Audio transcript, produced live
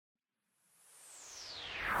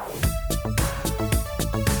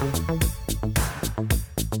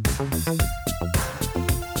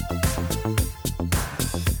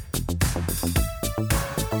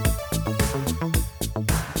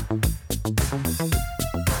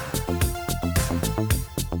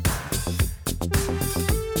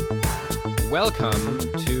Welcome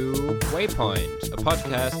to Waypoint, a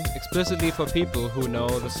podcast explicitly for people who know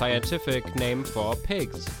the scientific name for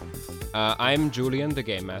pigs. I'm Julian, the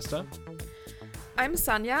Game Master. I'm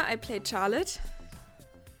Sanja, I play Charlotte.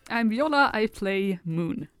 I'm Viola, I play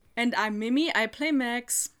Moon. And I'm Mimi, I play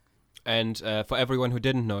Max. And for everyone who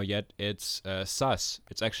didn't know yet, it's sus.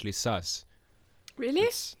 It's actually sus. Really?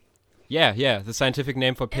 Yeah, the scientific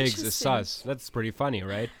name for pigs is sus. That's pretty funny,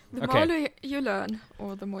 right? The more you learn,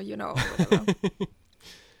 or the more you know. Whatever.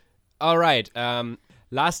 All right.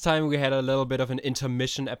 Last time we had a little bit of an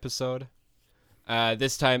intermission episode.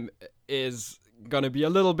 This time is going to be a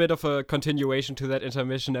little bit of a continuation to that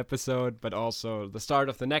intermission episode, but also the start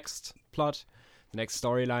of the next plot, the next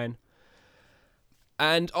storyline.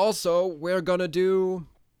 And also, we're going to do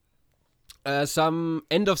some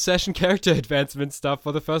end-of-session character advancement stuff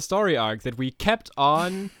for the first story arc that we kept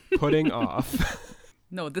on putting off.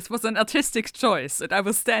 No, this was an artistic choice, and I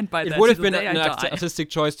will stand by that. It would have been an an artistic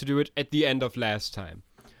choice to do it at the end of last time.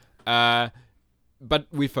 But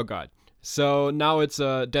we forgot. So now it's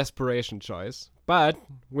a desperation choice. But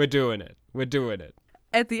we're doing it.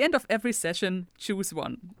 At the end of every session, choose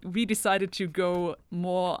one. We decided to go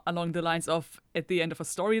more along the lines of at the end of a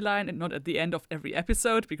storyline and not at the end of every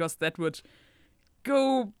episode, because that would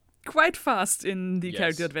go quite fast in the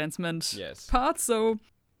character advancement part. So,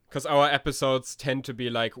 because our episodes tend to be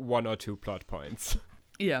like 1 or 2 plot points.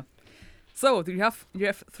 Yeah. So you have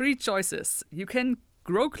 3 choices. You can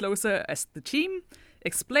grow closer as the team,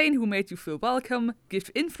 explain who made you feel welcome,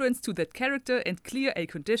 give influence to that character, and clear a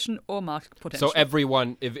condition or mark potential. So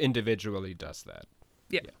everyone individually does that.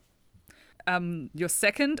 Yeah. Your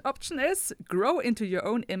second option is grow into your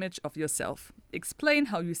own image of yourself. Explain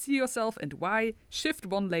how you see yourself and why. Shift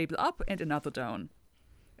one label up and another down.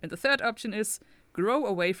 And the third option is grow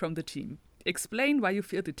away from the team. Explain why you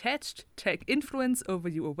feel detached. Take influence over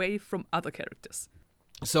you away from other characters.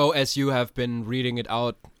 So, as you have been reading it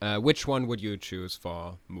out, which one would you choose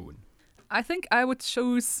for Moon? I think I would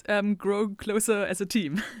choose grow closer as a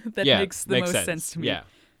team. That makes the most sense to me. Yeah.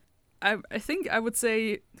 I think I would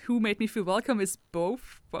say who made me feel welcome is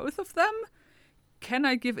both of them. Can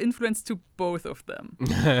I give influence to both of them?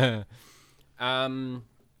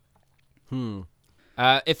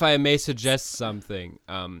 If I may suggest something,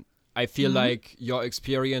 I feel like your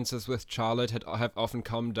experiences with Charlotte have often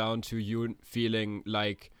come down to you feeling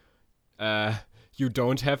like you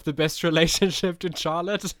don't have the best relationship to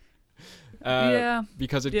Charlotte.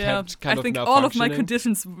 Because it kept kind of malfunctioning. I think all of my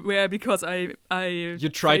conditions were because I you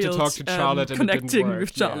tried to talk to Charlotte and it didn't work.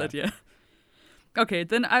 With Charlotte, yeah. Okay,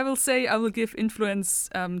 then I will say I will give influence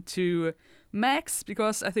to Max,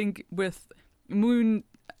 because I think with Moon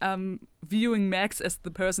viewing Max as the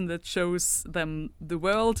person that shows them the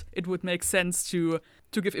world, it would make sense to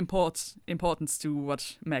give importance to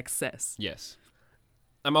what Max says. Yes.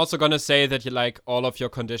 I'm also going to say that all of your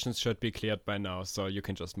conditions should be cleared by now, so you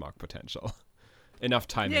can just mark potential. Enough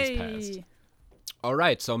time has passed. All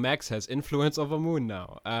right, so Max has influence over Moon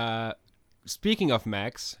now. Speaking of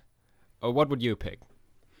Max, what would you pick?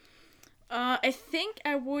 I think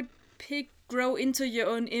I would pick grow into your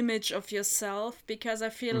own image of yourself, because I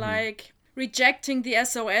feel like rejecting the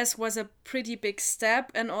SOS was a pretty big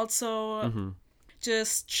step, and also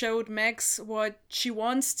just showed Max what she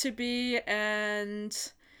wants to be,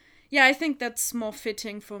 and yeah, I think that's more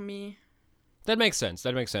fitting for me. That makes sense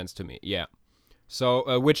to me, yeah.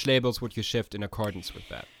 So which labels would you shift in accordance with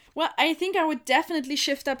that? Well, I think I would definitely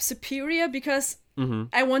shift up superior, because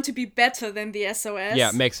I want to be better than the SOS.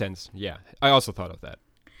 Yeah, makes sense, yeah. I also thought of that.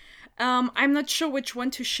 I'm not sure which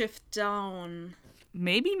one to shift down.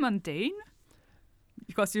 Maybe mundane?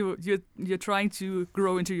 Because you're trying to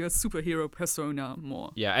grow into your superhero persona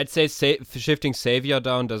more. Yeah, I'd say shifting savior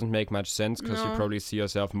down doesn't make much sense, because you probably see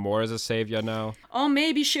yourself more as a savior now. Or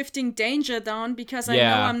maybe shifting danger down, because I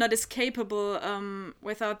know I'm not as capable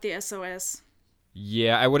without the SOS.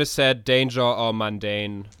 Yeah, I would have said danger or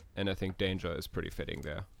mundane, and I think danger is pretty fitting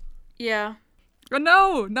there. Yeah. Oh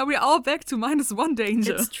no! Now we're all back to -1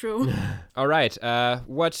 danger. It's true. All right.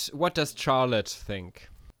 What does Charlotte think?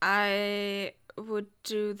 I would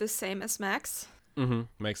do the same as Max.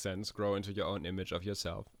 Makes sense. Grow into your own image of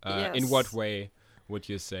yourself. Yes. In what way would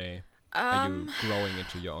you say are you growing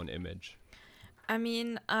into your own image? I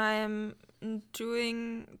mean, I'm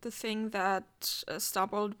doing the thing that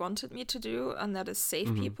Starbolt wanted me to do, and that is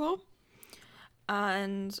save people.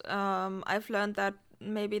 And I've learned that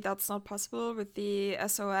maybe that's not possible with the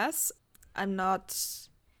SOS. I'm not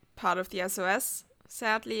part of the SOS,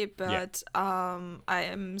 sadly, but I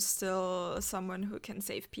am still someone who can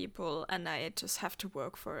save people, and I just have to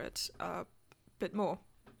work for it a bit more.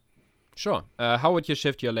 Sure. How would you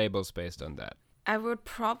shift your labels based on that? I would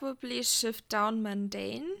probably shift down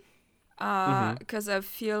mundane. Mm-hmm. Because I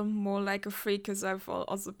feel more like a freak because I've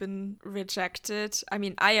also been rejected. I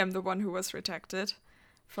mean, I am the one who was rejected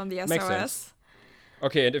from the SOS. Makes sense.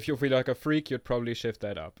 Okay, and if you feel like a freak, you'd probably shift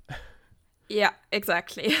that up. Yeah,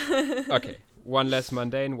 exactly. Okay, one less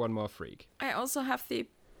mundane, one more freak. I also have the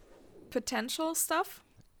potential stuff.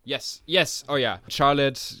 Yes. Oh yeah.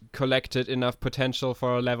 Charlotte collected enough potential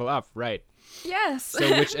for a level up, right? Yes. So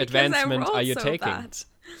which advancement are you taking?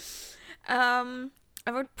 I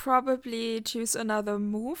would probably choose another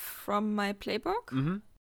move from my playbook. Mm-hmm.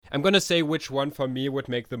 I'm gonna say which one for me would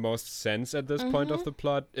make the most sense at this point of the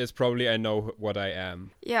plot is probably I know what I am.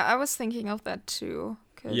 Yeah, I was thinking of that too.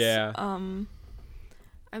 Yeah.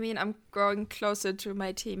 I mean, I'm growing closer to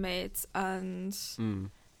my teammates and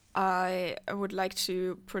I would like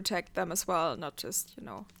to protect them as well, not just,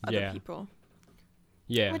 other people.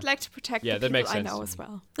 Yeah. I would like to protect the that people makes I sense know to as me.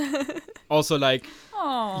 well. Also, like,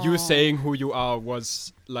 Aww. you saying who you are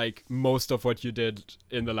was, like, most of what you did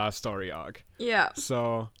in the last story arc. Yeah.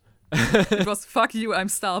 So... It was fuck you, I'm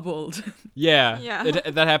Starbolt. Yeah. Yeah.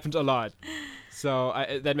 That happened a lot. So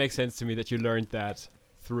that makes sense to me that you learned that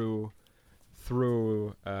through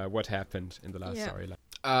what happened in the last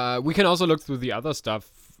storyline. We can also look through the other stuff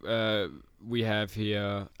we have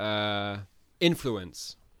here.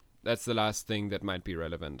 Influence. That's the last thing that might be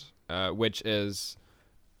relevant, which is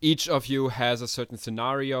each of you has a certain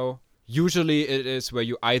scenario. Usually it is where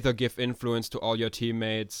you either give influence to all your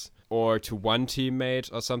teammates or to one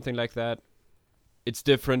teammate or something like that. It's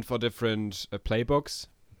different for different playbooks.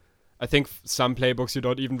 I think some playbooks you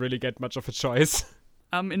don't even really get much of a choice.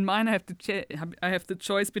 In mine, I have the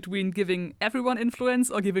choice between giving everyone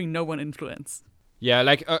influence or giving no one influence. Yeah,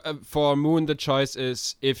 like for Moon, the choice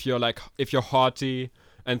is if you're haughty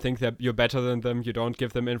and think that you're better than them, you don't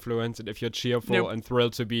give them influence. And if you're cheerful and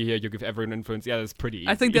thrilled to be here, you give everyone influence. Yeah, that's pretty easy.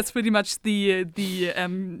 I think that's pretty much the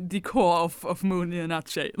core of Moon in a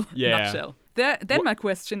nutshell. Yeah. Then my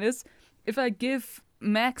question is, if I give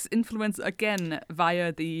Max influence again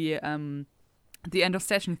via the end of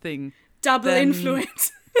session thing, double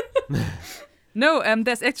influence. No,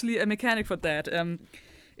 there's actually a mechanic for that.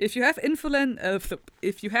 If you have influence over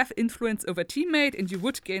a teammate and you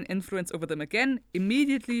would gain influence over them again,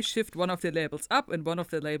 immediately shift one of their labels up and one of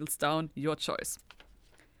their labels down, your choice.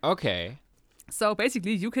 Okay. So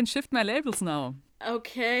basically, you can shift my labels now.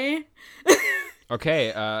 Okay.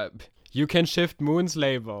 Okay, you can shift Moon's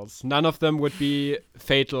labels. None of them would be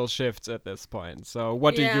fatal shifts at this point. So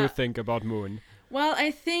what do you think about Moon? Well,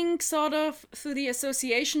 I think sort of through the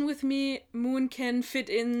association with me, Moon can fit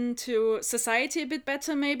into society a bit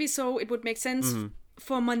better maybe, so it would make sense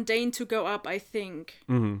for mundane to go up, I think.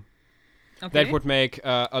 Mm-hmm. Okay. That would make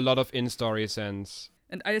a lot of in-story sense.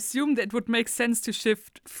 And I assume that would make sense to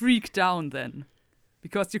shift freak down then,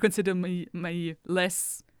 because you consider me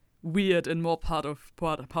less weird and more part of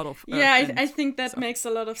yeah, I think that makes a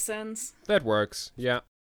lot of sense. That works, yeah.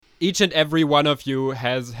 Each and every one of you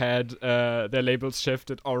has had their labels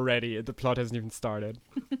shifted already. The plot hasn't even started.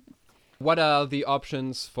 What are the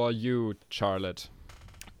options for you, Charlotte,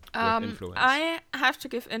 with influence? I have to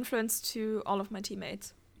give influence to all of my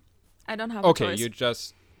teammates. I don't have a choice. Okay, you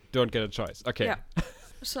just don't get a choice. Okay. Yeah.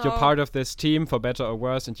 So, you're part of this team, for better or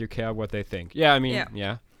worse, and you care what they think. Yeah, I mean,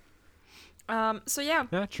 yeah.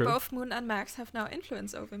 Yeah, true. Both Moon and Max have now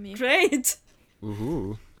influence over me. Great!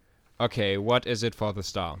 Ooh. Okay, what is it for the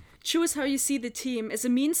star? Choose how you see the team, as a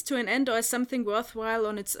means to an end or as something worthwhile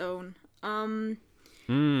on its own.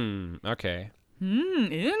 Okay.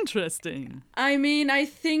 Interesting. I mean, I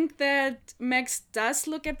think that Max does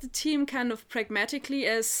look at the team kind of pragmatically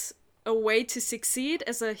as a way to succeed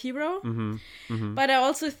as a hero. But I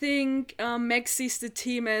also think Max sees the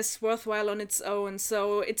team as worthwhile on its own.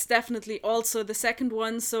 So it's definitely also the second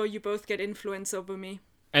one, so you both get influence over me.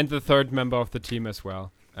 And the third member of the team as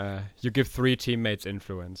well. You give 3 teammates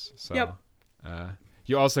influence. So, yep.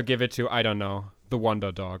 You also give it to, I don't know, the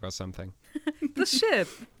Wonder Dog or something. The ship.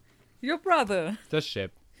 Your brother. The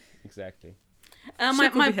ship. Exactly.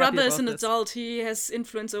 My brother is an adult. He has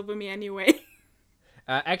influence over me anyway.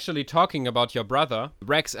 Actually, talking about your brother,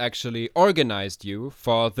 Rex actually organized you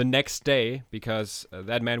for the next day, because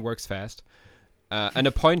that man works fast, an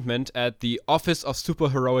appointment at the Office of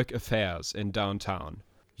Superheroic Affairs in downtown.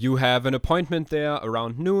 You have an appointment there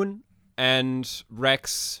around noon, and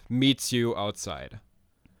Rex meets you outside.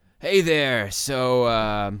 Hey there,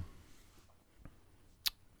 so,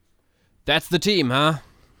 that's the team, huh?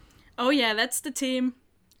 Oh yeah, that's the team.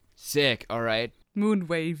 Sick, alright. Moon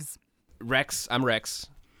waves. Rex, I'm Rex.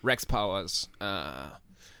 Rex Powers.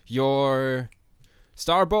 Your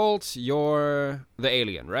Starbolt, you're the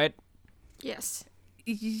alien, right? Yes.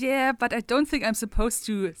 Yeah, but I don't think I'm supposed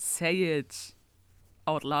to say it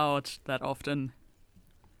out loud that often.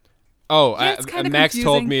 Oh, Yeah, it's kinda Max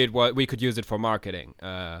told confusing. me we could use it for marketing.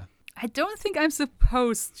 I don't think I'm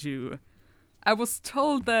supposed to. I was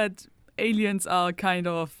told that aliens are kind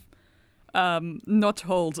of not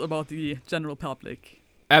told about the general public.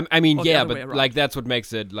 I mean, Or the yeah, other way but around. like that's what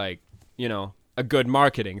makes it like, a good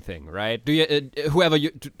marketing thing, right? Do you whoever you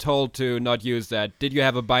told to not use that, did you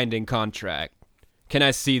have a binding contract? Can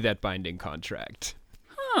I see that binding contract?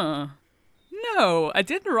 Huh. No, I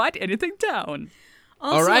didn't write anything down.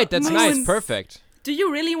 Also, All right, that's Moon, nice. Perfect. Do you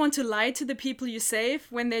really want to lie to the people you save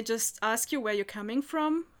when they just ask you where you're coming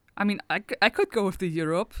from? I mean, I could go with the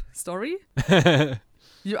Europe story.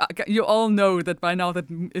 You all know that by now that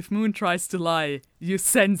if Moon tries to lie, you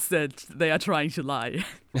sense that they are trying to lie.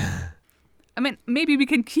 I mean, maybe we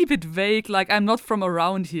can keep it vague, like I'm not from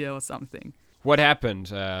around here or something. What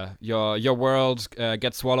happened? Your world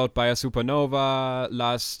gets swallowed by a supernova.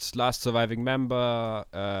 Last surviving member.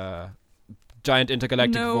 Giant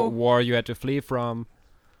intergalactic No. war you had to flee from.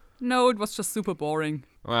 No, it was just super boring.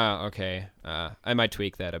 Wow. Okay. I might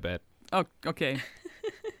tweak that a bit. Oh, okay.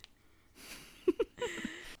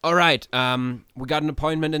 All right. We got an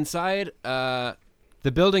appointment inside.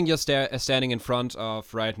 The building you're standing in front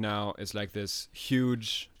of right now is like this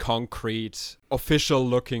huge concrete,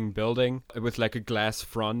 official-looking building with like a glass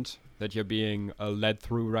front that you're being led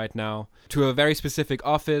through right now to a very specific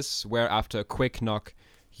office where after a quick knock,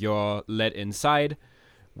 you're led inside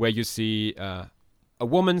where you see a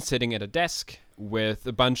woman sitting at a desk with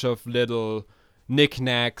a bunch of little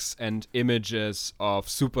knickknacks and images of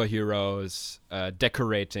superheroes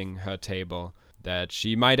decorating her table that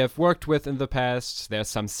she might have worked with in the past. There's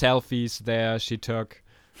some selfies there she took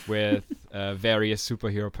with various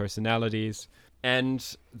superhero personalities. And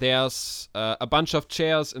there's a bunch of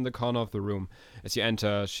chairs in the corner of the room. As you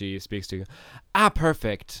enter, she speaks to you.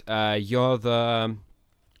 Perfect. You're the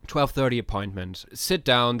 12:30 appointment. Sit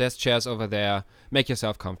down. There's chairs over there. Make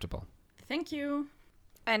yourself comfortable. Thank you.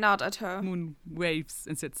 I nod at her. Moon waves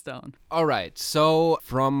and sits down. All right. So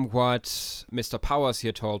from what Mr. Powers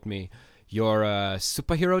here told me, you're a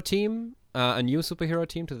superhero team, a new superhero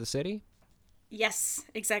team to the city? Yes,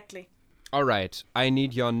 exactly. All right. I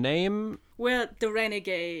need your name. We're the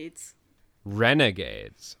Renegades.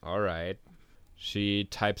 Renegades. All right. She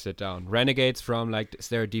types it down. Renegades from, like, is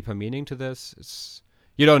there a deeper meaning to this?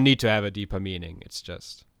 You don't need to have a deeper meaning. It's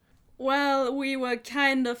just... Well, we were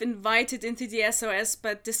kind of invited into the SOS,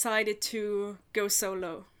 but decided to go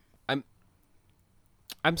solo.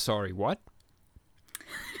 I'm sorry, what?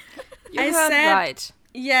 You I heard said- right.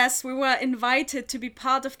 Yes, we were invited to be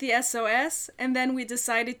part of the SOS, and then we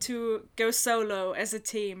decided to go solo as a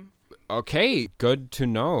team. Okay, good to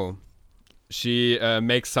know. She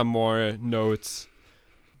makes some more notes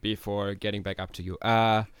before getting back up to you.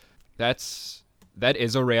 That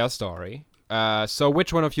is a rare story. So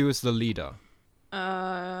which one of you is the leader?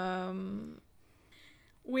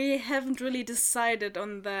 We haven't really decided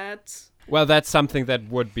on that. Well, that's something that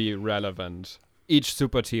would be relevant. Each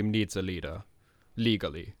super team needs a leader,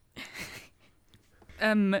 legally.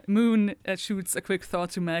 Moon shoots a quick thought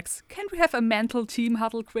to Max. Can we have a mental team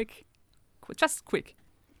huddle quick? Just quick.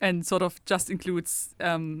 And sort of just includes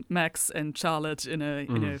Max and Charlotte in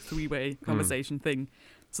a three-way conversation thing,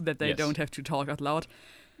 so that they Yes. don't have to talk out loud.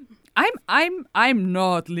 I'm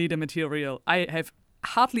not leader material. I have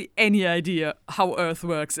hardly any idea how Earth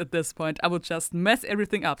works at this point. I will just mess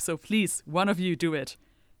everything up. So please, one of you do it.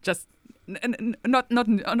 Just not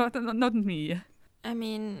me. I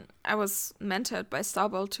mean, I was mentored by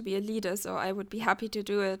Starbolt to be a leader, so I would be happy to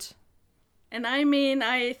do it. And I mean,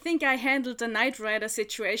 I think I handled the Knight Rider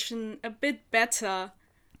situation a bit better.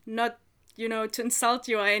 Not, to insult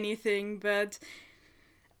you or anything, but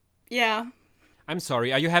yeah. I'm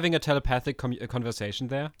sorry, are you having a telepathic conversation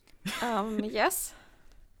there? Yes?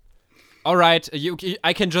 All right,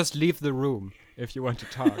 I can just leave the room if you want to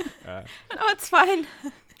talk. No, it's fine.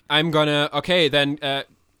 I'm gonna... Okay, then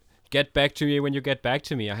get back to me when you get back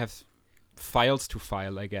to me. I have files to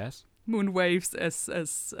file, I guess. Moon waves as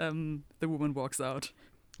the woman walks out.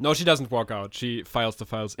 No, she doesn't walk out. She files the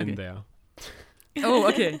files in Okay. there. Oh,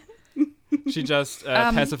 okay. She just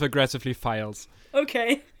passive-aggressively files.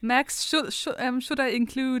 Okay. Max, should I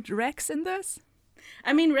include Rex in this?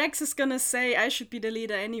 I mean, Rex is gonna say I should be the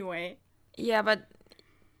leader anyway. Yeah, but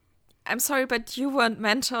I'm sorry, but you weren't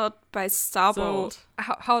mentored by Starbolt.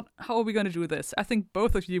 So how are we gonna do this? I think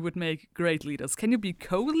both of you would make great leaders. Can you be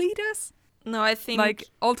co-leaders? No, I think... Like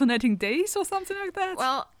alternating days or something like that?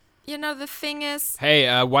 Well, the thing is,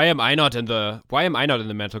 Hey, why am I not in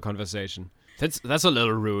the mental conversation? That's a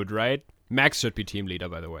little rude, right? Max should be team leader,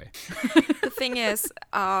 by the way. the thing is,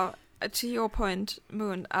 to your point,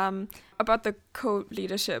 Moon, about the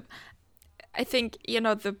co-leadership. I think,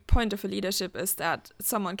 the point of a leadership is that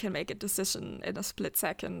someone can make a decision in a split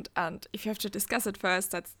second, and if you have to discuss it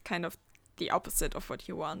first, that's kind of the opposite of what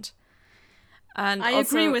you want. And I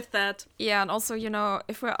also, agree with that. Yeah, and also,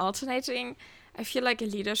 if we're alternating, I feel like a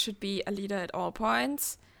leader should be a leader at all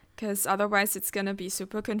points, because otherwise it's going to be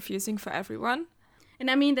super confusing for everyone. And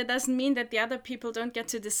I mean, that doesn't mean that the other people don't get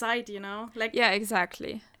to decide, Like, Yeah,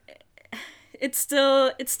 exactly. it's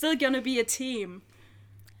still gonna be a team.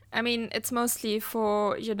 I mean, it's mostly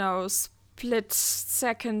for,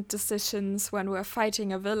 split-second decisions when we're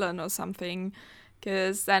fighting a villain or something,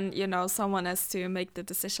 because then, someone has to make the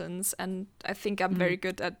decisions, and I think I'm very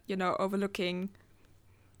good at, overlooking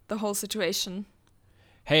the whole situation.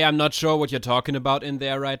 Hey, I'm not sure what you're talking about in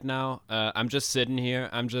there right now. I'm just sitting here.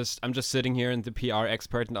 I'm just sitting here and the PR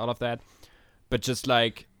expert and all of that. But just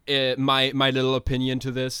like my little opinion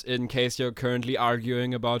to this, in case you're currently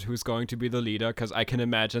arguing about who's going to be the leader, because I can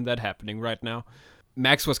imagine that happening right now.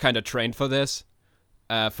 Max was kind of trained for this,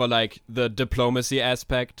 for like the diplomacy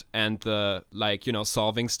aspect and the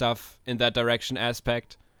solving stuff in that direction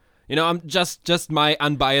aspect. I'm just my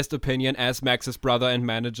unbiased opinion as Max's brother and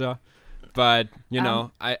manager. But,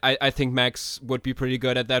 I think Max would be pretty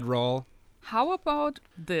good at that role. How about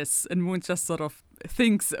this? And Moon just sort of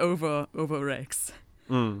thinks over Rex.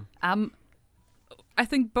 I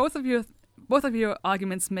think both of your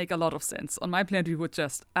arguments make a lot of sense. On my planet, we would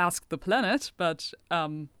just ask the planet, but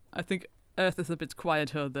I think Earth is a bit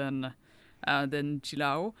quieter than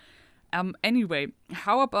Chilao. Anyway,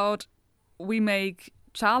 how about we make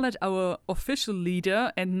Charlotte our official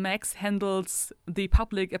leader and Max handles the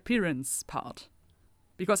public appearance part?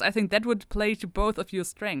 Because I think that would play to both of your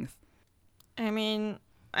strengths. I mean,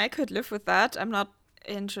 I could live with that. I'm not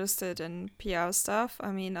interested in PR stuff.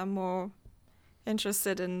 I mean, I'm more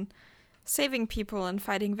interested in saving people and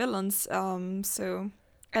fighting villains. I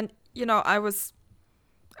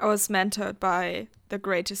was mentored by the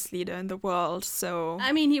greatest leader in the world, so...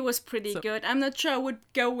 I mean, he was pretty good. I'm not sure I would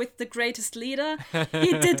go with the greatest leader.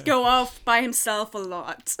 He did go off by himself a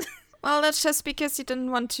lot. Well, that's just because he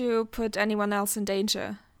didn't want to put anyone else in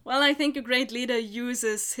danger. Well, I think a great leader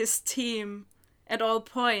uses his team at all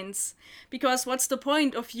points. Because what's the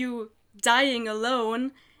point of you dying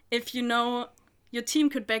alone if your team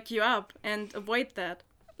could back you up and avoid that?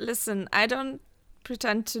 Listen, I don't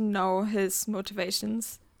pretend to know his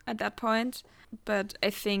motivations at that point, but I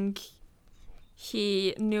think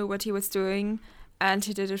he knew what he was doing and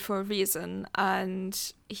he did it for a reason,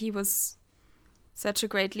 and he was such a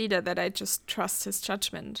great leader that I just trust his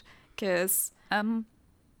judgment. Because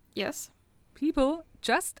yes, people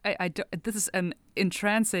this is an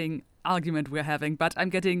entrancing argument we're having, but I'm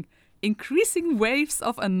getting increasing waves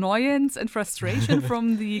of annoyance and frustration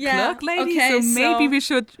from the clerk lady. Okay, so maybe we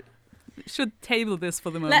should table this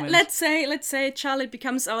for the moment. Let's say Charlie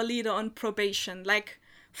becomes our leader on probation, like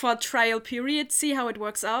for a trial period, see how it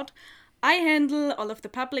works out. I handle all of the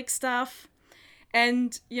public stuff,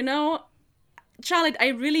 and Charlotte, I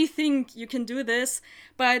really think you can do this,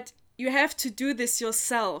 but you have to do this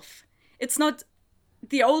yourself. It's not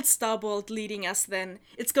the old Starbolt leading us then.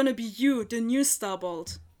 It's gonna be you, the new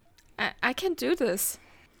Starbolt. I can do this.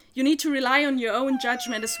 You need to rely on your own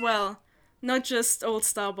judgment as well, not just old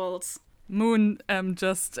Starbolts. Moon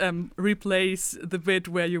just replays the bit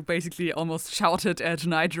where you basically almost shouted at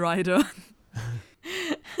Knight Rider.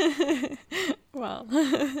 Well.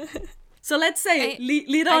 So let's say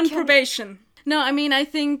leader on probation. No, I mean, I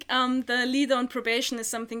think the leader on probation is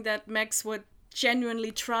something that Max would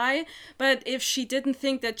genuinely try, but if she didn't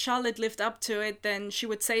think that Charlotte lived up to it, then she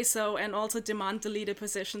would say so and also demand the leader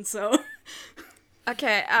position, so...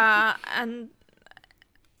 Okay, and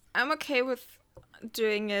I'm okay with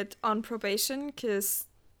doing it on probation, because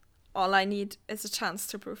all I need is a chance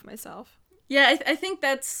to prove myself. Yeah, I think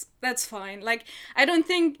that's fine. Like, I don't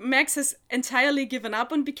think Max has entirely given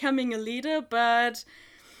up on becoming a leader, but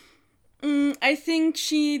I think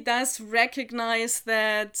she does recognize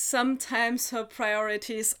that sometimes her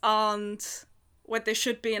priorities aren't what they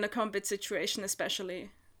should be in a combat situation,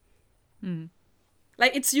 especially.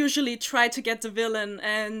 Like, it's usually try to get the villain,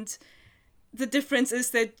 and the difference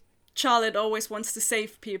is that Charlotte always wants to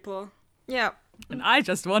save people. Yeah. And I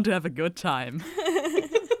just want to have a good time.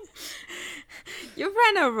 You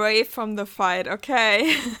ran away from the fight,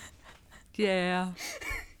 okay? Yeah.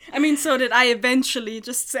 I mean, so did I eventually,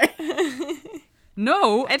 just say.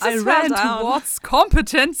 No, I ran towards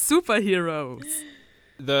competent superheroes.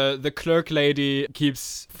 The clerk lady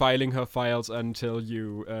keeps filing her files until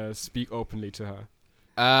you speak openly to her.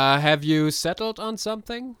 Have you settled on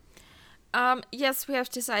something? Yes, we have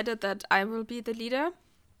decided that I will be the leader.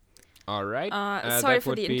 All right. Sorry that for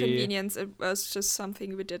would the be- inconvenience. It was just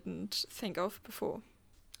something we didn't think of before.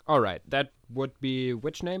 All right. That would be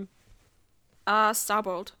which name?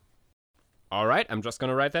 Starbolt. All right. I'm just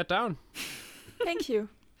gonna write that down. Thank you.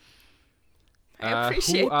 I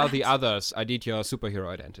appreciate Who are that. the others? I need your superhero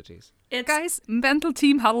identities. It's Guys, mental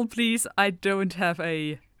team huddle, please. I don't have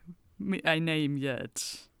a name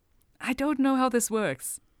yet. I don't know how this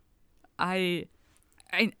works. I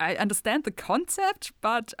understand the concept,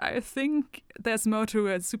 but I think there's more to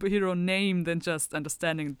a superhero name than just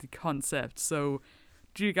understanding the concept. So,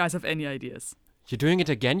 do you guys have any ideas? You're doing it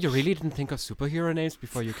again? You really didn't think of superhero names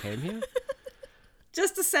before you came here?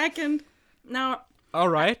 just a second. Now, All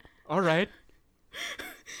right.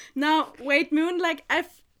 wait, Moon, like,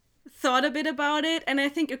 I've thought a bit about it, and I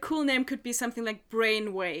think a cool name could be something like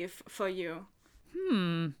Brainwave for you.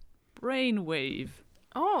 Brainwave.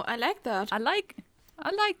 Oh, I like that. I like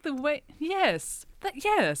the way. Yes.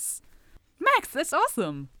 Yes. Max, that's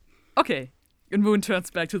awesome. Okay. And Moon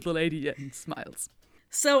turns back to the lady and smiles.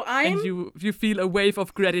 So I'm... And you feel a wave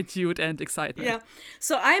of gratitude and excitement. Yeah.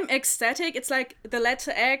 So I'm ecstatic. It's like the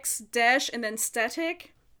letter X, dash, and then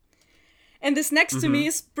static. And this next to me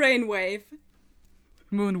is Brainwave.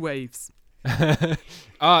 Moon waves.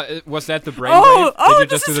 Was that the brainwave? Oh, Did you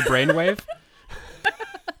this just do the brainwave?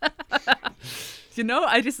 You know,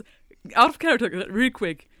 I just, out of character, real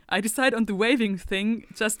quick, I decided on the waving thing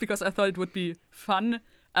just because I thought it would be fun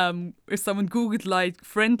if someone Googled like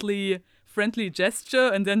friendly gesture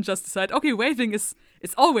and then just decide, okay, waving is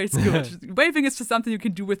always good. Waving is just something you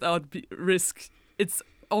can do without risk. It's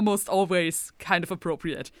almost always kind of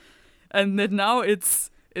appropriate. And then now it's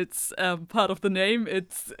part of the name.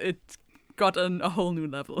 It got on a whole new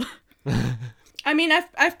level. I mean,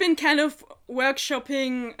 I've been kind of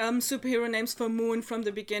workshopping superhero names for Moon from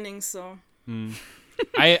the beginning, so...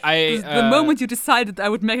 The moment you decided I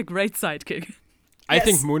would make a great sidekick. I Yes.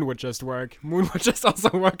 think Moon would just work. Moon would just also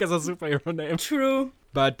work as a superhero name. True.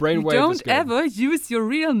 But You brainwave is don't good. ever use your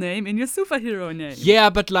real name in your superhero name. Yeah,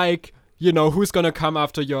 but like, you know, who's gonna come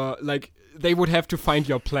after your, like, they would have to find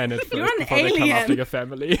your planet first You're an before they come alien. after your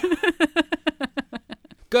family.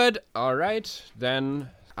 Good. All right. Then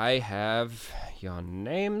I have your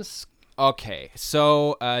names. Okay.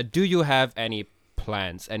 So, do you have any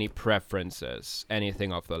plans, any preferences,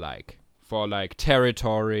 anything of the like? For like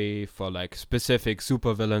territory, for like specific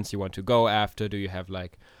supervillains you want to go after? Do you have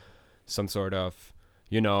like some sort of,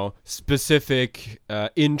 you know, specific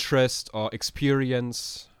interest or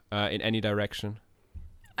experience in any direction?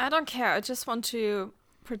 I don't care. I just want to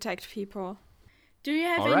protect people. Do you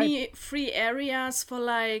have All right. any free areas for,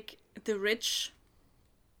 like, the rich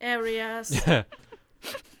areas?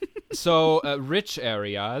 So, rich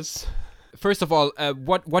areas. First of all,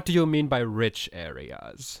 what do you mean by rich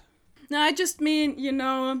areas? No, I just mean, you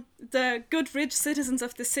know, the good rich citizens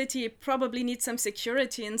of the city probably need some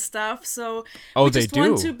security and stuff, so Oh, we they just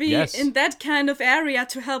want do, to be yes. in that kind of area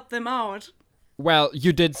to help them out. Well,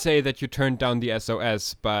 you did say that you turned down the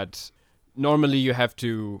SOS, but normally you have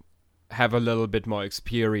to have a little bit more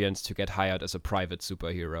experience to get hired as a private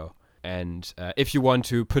superhero. And if you want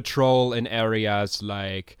to patrol in areas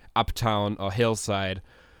like Uptown or Hillside,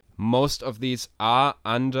 most of these are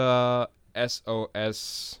under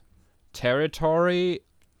SOS territory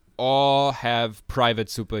or have private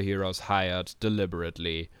superheroes hired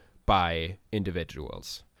deliberately by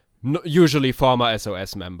individuals. Usually former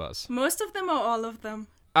SOS members. Most of them or all of them?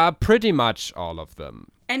 Pretty much all of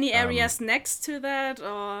them. Any areas next to that,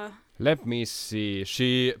 or... Let me see.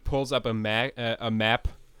 She pulls up a map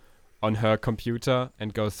on her computer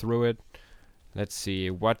and goes through it. Let's see,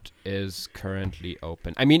 what is currently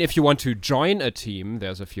open? I mean, if you want to join a team,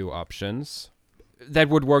 there's a few options. That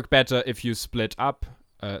would work better if you split up,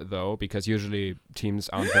 though, because usually teams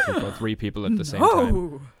aren't looking for 3 people at the same time.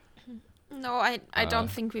 Oh, No, I don't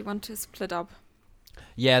think we want to split up.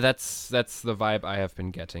 Yeah, that's the vibe I have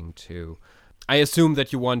been getting too. I assume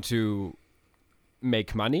that you want to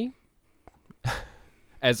make money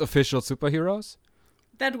as official superheroes.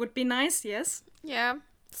 That would be nice, yes. Yeah,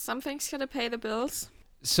 something's gonna pay the bills.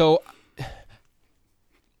 So,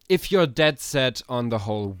 if you're dead set on the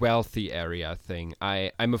whole wealthy area thing,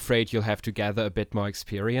 I'm afraid you'll have to gather a bit more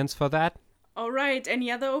experience for that. Alright,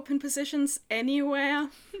 any other open positions anywhere?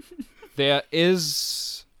 There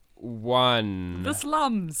is one. the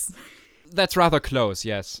slums. That's rather close,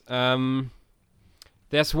 yes.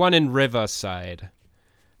 There's one in Riverside.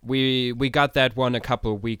 We got that one a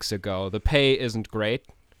couple weeks ago. The pay isn't great,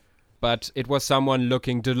 but it was someone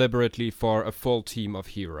looking deliberately for a full team of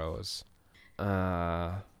heroes.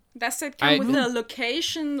 Does it come with a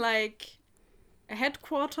location, like a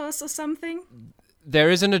headquarters or something? There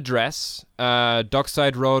is an address,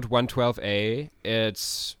 Dockside Road 112A.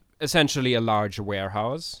 It's essentially a large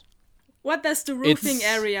warehouse. What does the roofing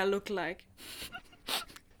area look like?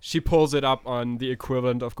 She pulls it up on the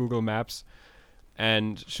equivalent of Google Maps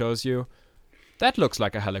and shows you. That looks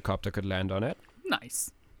like a helicopter could land on it.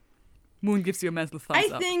 Nice. Moon gives you a mental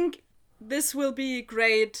thumbs up. I think this will be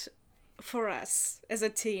great for us as a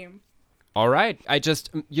team. All right. I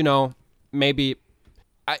just, maybe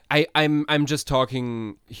I'm just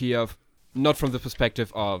talking here not from the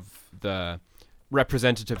perspective of the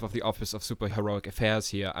representative of the Office of Superheroic Affairs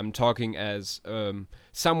here. I'm talking as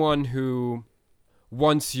someone who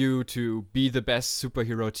wants you to be the best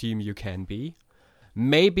superhero team you can be.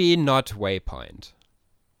 Maybe not Waypoint.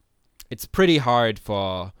 It's pretty hard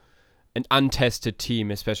for an untested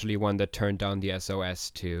team, especially one that turned down the SOS,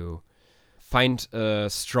 to find a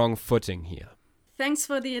strong footing here. Thanks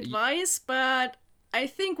for the advice, but I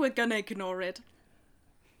think we're gonna ignore it.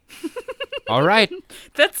 All right.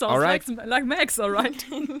 That sounds all right. like Max, all right.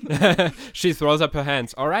 She throws up her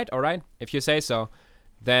hands. All right. If you say so.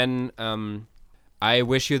 Then I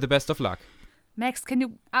wish you the best of luck. Max, can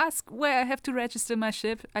you ask where I have to register my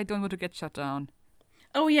ship? I don't want to get shut down.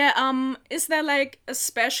 Oh yeah, is there like a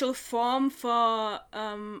special form for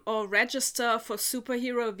or register for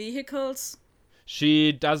superhero vehicles?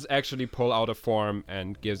 She does actually pull out a form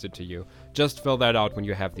and gives it to you. Just fill that out when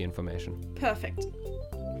you have the information. Perfect.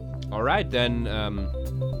 All right, then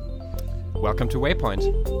welcome to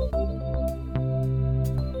Waypoint.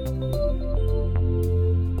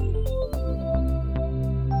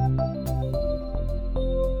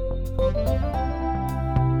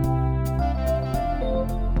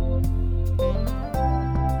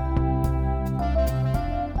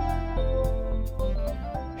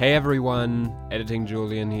 Hey everyone, Editing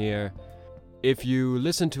Julian here. If you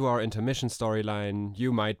listen to our intermission storyline,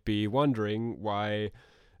 you might be wondering why,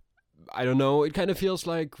 I don't know, it kind of feels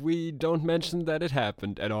like we don't mention that it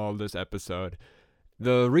happened at all this episode.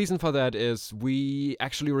 The reason for that is we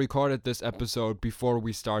actually recorded this episode before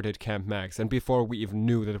we started Camp Max and before we even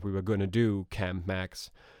knew that we were going to do Camp Max.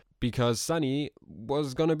 Because Sunny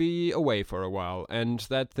was going to be away for a while and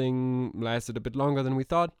that thing lasted a bit longer than we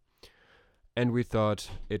thought. And we thought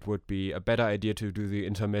it would be a better idea to do the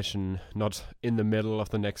intermission not in the middle of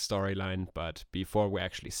the next storyline, but before we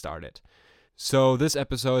actually started. So this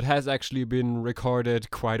episode has actually been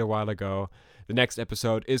recorded quite a while ago. The next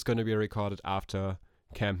episode is going to be recorded after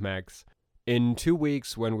Camp Max. In 2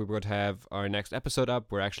 weeks, when we would have our next episode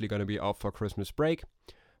up, we're actually going to be off for Christmas break.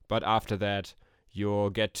 But after that, you'll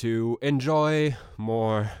get to enjoy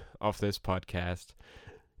more of this podcast.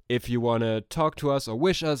 If you want to talk to us or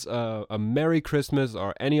wish us a Merry Christmas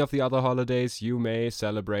or any of the other holidays you may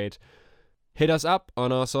celebrate, hit us up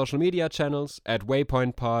on our social media channels at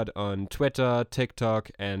WaypointPod on Twitter,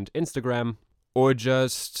 TikTok, and Instagram. Or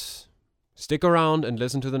just stick around and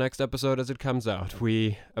listen to the next episode as it comes out.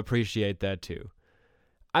 We appreciate that too.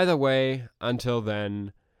 Either way, until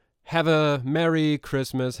then, have a Merry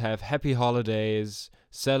Christmas, have happy holidays,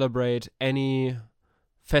 celebrate any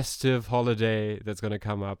festive holiday that's going to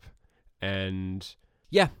come up. And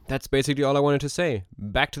yeah, that's basically all I wanted to say.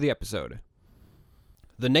 Back to the episode.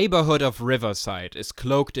 The neighborhood of Riverside is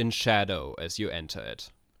cloaked in shadow as you enter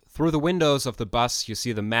it. Through the windows of the bus, you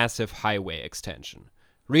see the massive highway extension,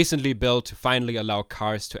 recently built to finally allow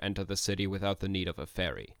cars to enter the city without the need of a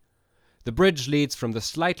ferry. The bridge leads from the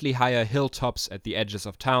slightly higher hilltops at the edges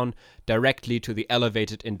of town directly to the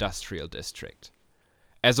elevated industrial district.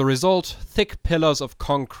 As a result, thick pillars of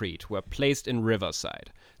concrete were placed in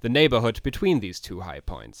Riverside, the neighborhood between these two high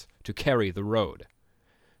points, to carry the road.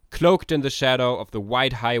 Cloaked in the shadow of the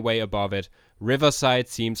wide highway above it, Riverside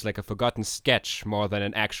seems like a forgotten sketch more than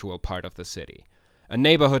an actual part of the city, a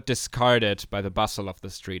neighborhood discarded by the bustle of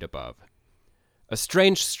the street above. A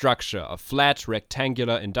strange structure of flat,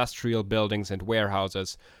 rectangular industrial buildings and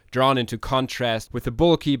warehouses, drawn into contrast with the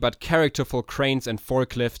bulky but characterful cranes and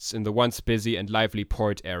forklifts in the once busy and lively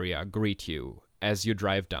port area, greet you as you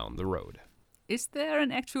drive down the road. Is there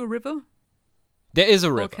an actual river? There is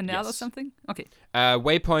a river, or canal yes. or something? Okay.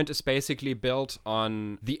 Waypoint is basically built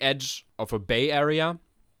on the edge of a bay area.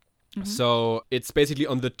 Mm-hmm. So it's basically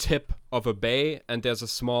on the tip of a bay, and there's a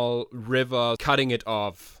small river cutting it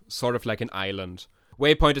off, sort of like an island.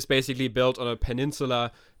 Waypoint is basically built on a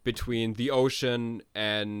peninsula between the ocean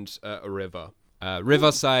and a river.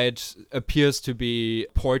 Riverside appears to be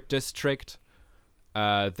port district,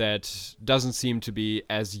 that doesn't seem to be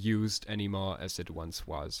as used anymore as it once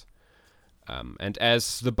was. And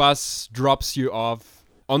as the bus drops you off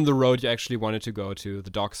on the road you actually wanted to go to, the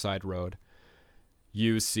Dockside Road,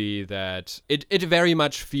 you see that it very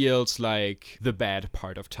much feels like the bad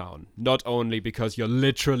part of town. Not only because you're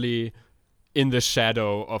literally in the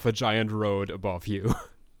shadow of a giant road above you.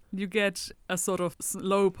 You get a sort of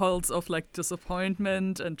slow pulse of like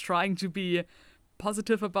disappointment and trying to be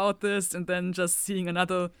positive about this, and then just seeing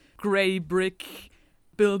another gray brick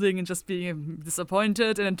building and just being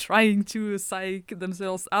disappointed and then trying to psych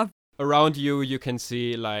themselves up. Around you can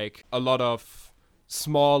see like a lot of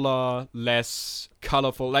smaller, less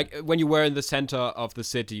colorful, like when you were in the center of the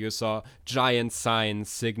city, you saw giant signs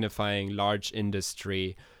signifying large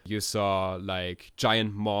industry. You saw like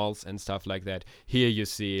giant malls and stuff like that. Here you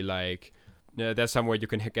see like there's somewhere you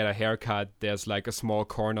can get a haircut. There's like a small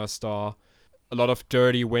corner store. A lot of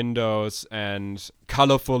dirty windows and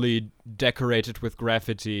colorfully decorated with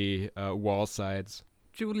graffiti wall sides.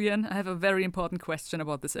 Julian, I have a very important question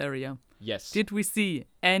about this area. Yes. Did we see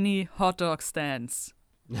any hot dog stands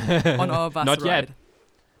on our bus Not ride? yet.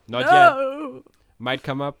 Not yet. Might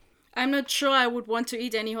come up. I'm not sure I would want to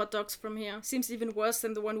eat any hot dogs from here. Seems even worse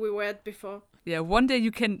than the one we were at before. Yeah, one day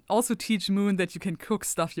you can also teach Moon that you can cook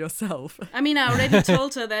stuff yourself. I mean, I already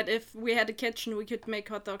told her that if we had a kitchen, we could make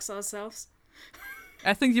hot dogs ourselves.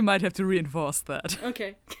 I think you might have to reinforce that.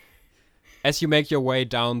 Okay. As you make your way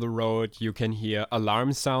down the road, you can hear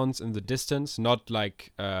alarm sounds in the distance. Not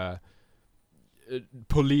like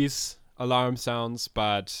police alarm sounds,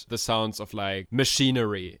 but the sounds of like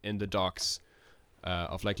machinery in the docks.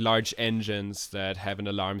 Of like large engines that have an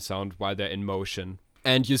alarm sound while they're in motion.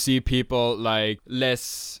 And you see people like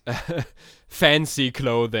less fancy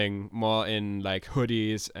clothing, more in like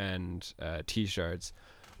hoodies and t-shirts,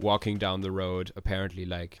 walking down the road, apparently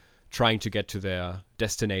like trying to get to their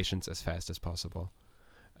destinations as fast as possible.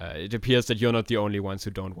 It appears that you're not the only ones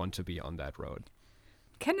who don't want to be on that road.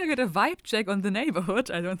 Can you get a vibe check on the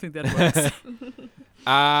neighborhood? I don't think that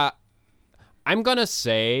works. I'm gonna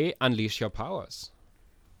say unleash your powers.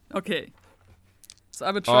 Okay. So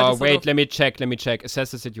I would try to wait, let me check.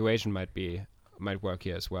 Assess the situation might work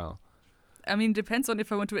here as well. I mean, depends on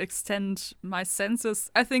if I want to extend my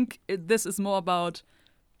senses. I think this is more about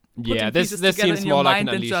this together seems in your more like an mind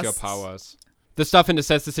than unleash your just- powers. The stuff in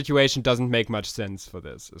assess the situation doesn't make much sense for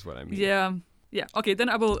this, is what I mean. Yeah. Okay, then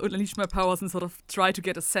I will unleash my powers and sort of try to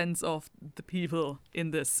get a sense of the people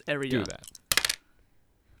in this area. Do that.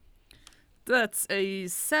 That's a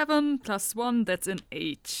 7 + 1, that's an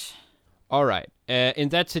 8. All right. In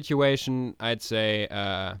that situation, I'd say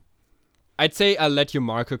I'll let you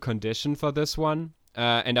mark a condition for this one,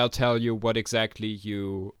 and I'll tell you what exactly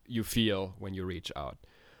you feel when you reach out.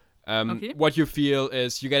 Okay. What you feel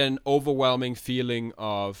is you get an overwhelming feeling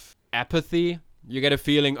of apathy. You get a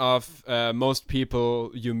feeling of most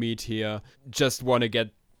people you meet here just want to get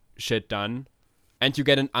shit done, and you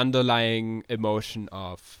get an underlying emotion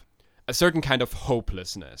of a certain kind of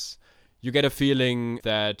hopelessness. You get a feeling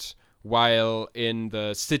that while in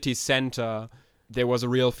the city center there was a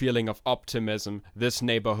real feeling of optimism, this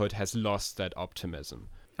neighborhood has lost that optimism.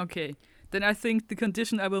 Okay, then I think the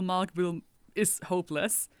condition I will mark is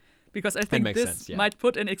hopeless, because I think makes this sense, yeah. might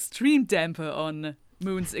put an extreme damper on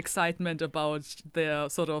Moon's excitement about their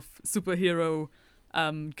sort of superhero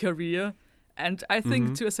career. And I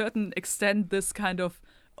think to a certain extent this kind of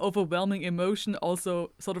overwhelming emotion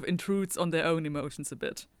also sort of intrudes on their own emotions a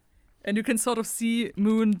bit. And you can sort of see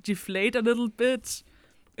Moon deflate a little bit,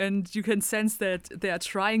 and you can sense that they are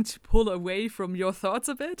trying to pull away from your thoughts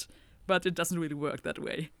a bit, but it doesn't really work that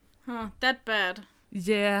way. Huh, that bad.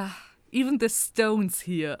 Yeah, even the stones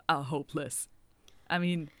here are hopeless. I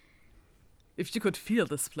mean, if you could feel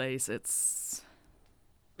this place, it's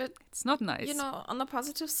not nice. You know, on the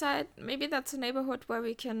positive side, maybe that's a neighborhood where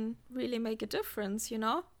we can really make a difference, you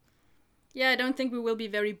know? Yeah, I don't think we will be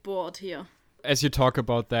very bored here. As you talk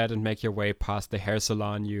about that and make your way past the hair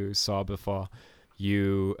salon you saw before,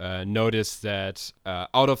 you notice that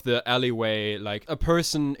out of the alleyway, like a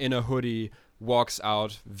person in a hoodie walks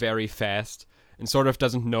out very fast and sort of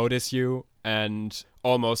doesn't notice you and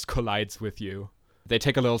almost collides with you. They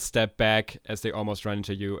take a little step back as they almost run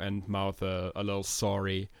into you and mouth a little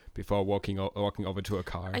sorry before walking over to a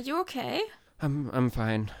car. Are you okay? I'm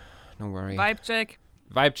fine. Don't worry. Vibe check.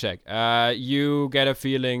 Vibe check. You get a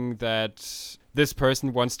feeling that this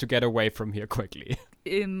person wants to get away from here quickly.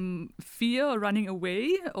 In fear, running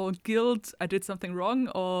away, or guilt, I did something wrong,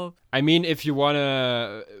 or... I mean, if you want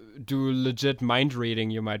to do legit mind reading,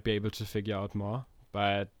 you might be able to figure out more.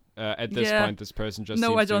 But at this point, this person just No,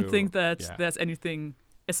 seems I don't to- think that yeah. there's anything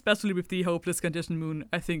especially with the hopeless condition moon,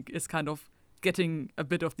 I think is kind of getting a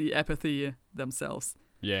bit of the apathy themselves.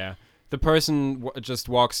 Yeah. The person just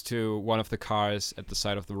walks to one of the cars at the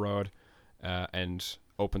side of the road and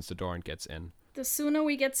opens the door and gets in. The sooner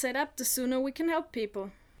we get set up, the sooner we can help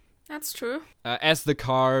people. That's true. As the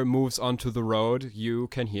car moves onto the road, you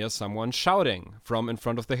can hear someone shouting from in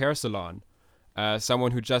front of the hair salon.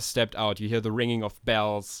 Someone who just stepped out. You hear the ringing of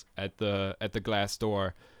bells at the glass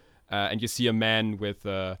door. And you see a man with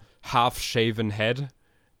a half-shaven head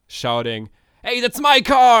shouting, "Hey, that's my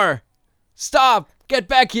car! Stop! Get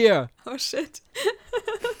back here!" Oh, shit.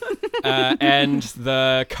 And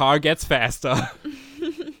the car gets faster.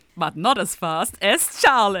 But not as fast as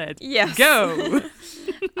Charlotte. Yes. Go!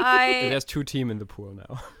 There's 2 teams in the pool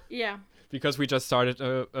now. Yeah. Because we just started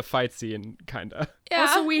a fight scene, kinda. Yeah.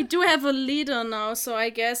 Also, we do have a leader now, so I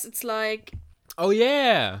guess it's like... Oh,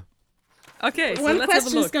 yeah! Okay, so one let's have a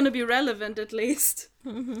question is look. going to be relevant, at least.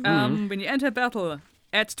 When you enter battle,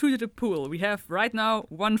 add 2 to the pool. We have right now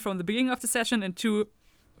 1 from the beginning of the session and 2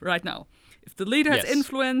 right now. If the leader has Yes.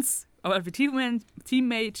 influence, or if a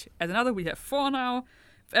teammate add another, we have 4 now.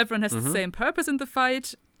 If everyone has the same purpose in the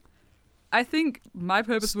fight, I think my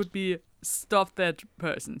purpose would be stop that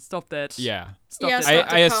person. Stop that. Yeah. Stop Yeah, that. stop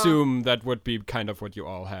the I car. assume that would be kind of what you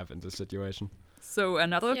all have in this situation. So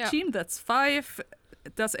another Yeah. team, that's 5.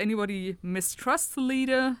 Does anybody mistrust the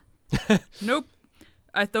leader? Nope.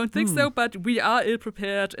 I don't think so, but we are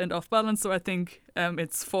ill-prepared and off-balance, so I think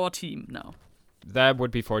it's 4 team now. That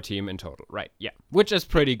would be 4 team in total, right? Yeah. Which is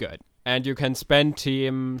pretty good. And you can spend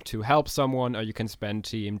team to help someone, or you can spend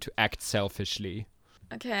team to act selfishly.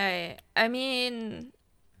 Okay. I mean,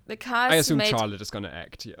 the car I is assume made. Charlotte is gonna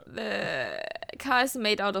act, yeah. The car is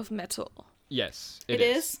made out of metal. Yes, It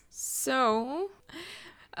is. So,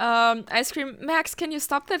 I scream, Max, can you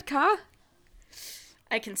stop that car?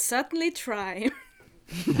 I can certainly try.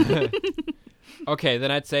 Okay, then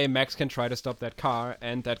I'd say Max can try to stop that car,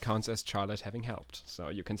 and that counts as Charlotte having helped. So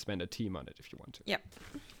you can spend a team on it if you want to. Yep.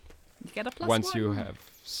 You get a plus Once 1. you have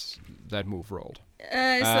that move rolled. Is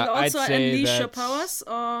that I'd also say unleash your that's- powers,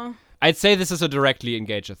 or I'd say this is a directly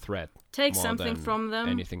engage a threat. take more something than from them?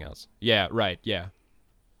 Anything else. Yeah, right, yeah.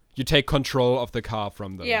 You take control of the car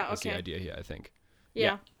from them. Yeah, That's the okay. idea here, I think.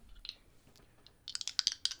 Yeah.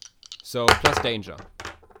 So, plus danger.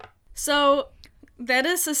 So that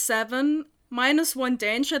is a 7 minus 1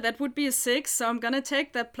 danger. That would be a 6. So I'm gonna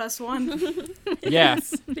take that plus 1.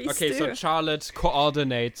 Yes. Please Okay, so do. Charlotte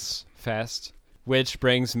coordinates fast, which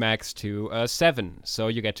brings Max to a 7. So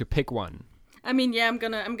you get to pick one. I mean, yeah, I'm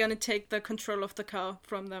gonna take the control of the car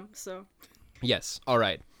from them. So Yes,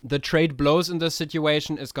 alright. The trade blows in this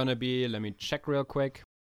situation is gonna be, let me check real quick.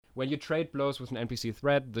 When you trade blows with an NPC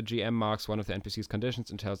threat, the GM marks one of the NPC's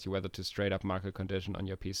conditions and tells you whether to straight up mark a condition on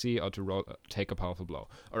your PC or to take a powerful blow.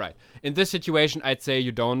 Alright, in this situation, I'd say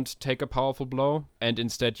you don't take a powerful blow and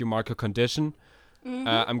instead you mark a condition.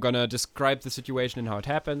 I'm gonna describe the situation and how it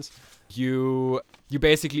happens. You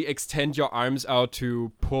basically extend your arms out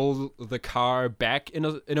to pull the car back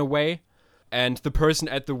in a way. And the person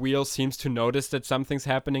at the wheel seems to notice that something's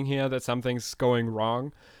happening here, that something's going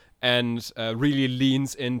wrong, and really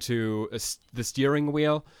leans into the steering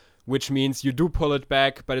wheel, which means you do pull it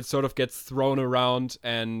back, but it sort of gets thrown around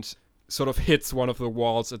and sort of hits one of the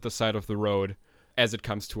walls at the side of the road as it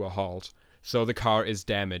comes to a halt. So the car is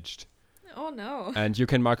damaged. Oh, no. And you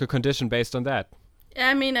can mark a condition based on that.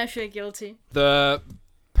 I mean, I feel guilty. The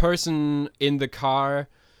person in the car,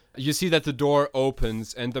 you see that the door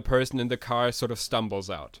opens and the person in the car sort of stumbles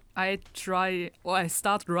out. I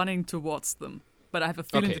start running towards them, but I have a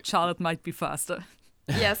feeling Okay. that Charlotte might be faster.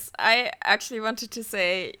 Yes, I actually wanted to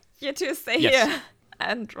say, you two stay Yes. here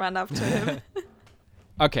and run up to him.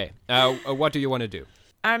 Okay, what do you want to do?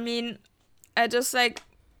 I mean, I just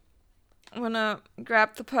wanna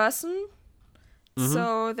grab the person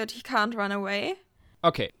so that he can't run away.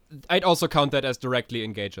 Okay, I'd also count that as directly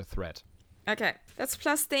engage a threat. Okay, that's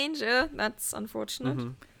plus danger. That's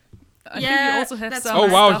unfortunate. I think Yeah, we also have that's some Oh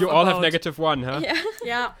wow, stuff you all have about- -1, huh? Yeah.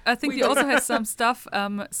 Yeah. I think We we also have some stuff,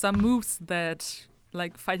 some moves that,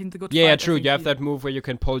 like fighting the good fight. Yeah, I true. think You have we- that move where you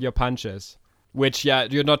can pull your punches. Which, yeah,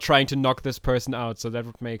 you're not trying to knock this person out, so that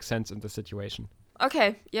would make sense in the situation.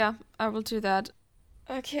 Okay, yeah, I will do that.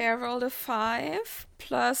 Okay, I rolled a 5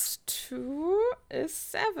 plus 2 is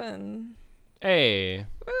 7. Hey,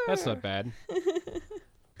 that's not bad.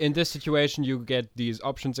 In this situation, you get these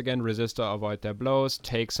options again: resist or avoid their blows,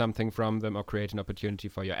 take something from them, or create an opportunity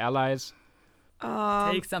for your allies.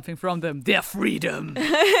 Take something from them. Their freedom.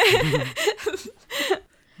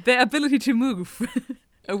 Their ability to move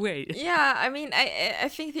away. Yeah, I mean, I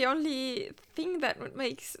think the only thing that would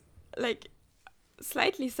make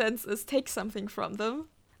slightly sense is take something from them.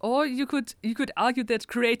 Or you could argue that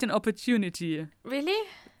create an opportunity. Really?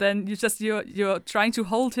 Then you're trying to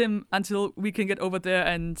hold him until we can get over there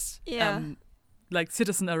and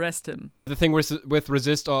citizen arrest him. The thing with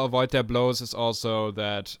resist or avoid their blows is also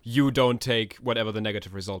that you don't take whatever the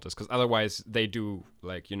negative result is, because otherwise they do,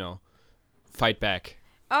 fight back.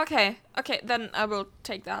 Okay, then I will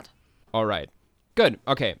take that. All right. Good.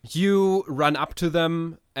 Okay. You run up to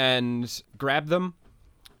them and grab them,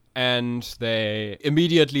 and they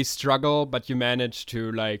immediately struggle, but you manage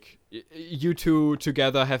to, you two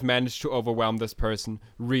together have managed to overwhelm this person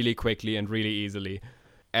really quickly and really easily.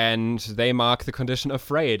 And they mark the condition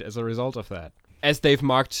afraid as a result of that. As they've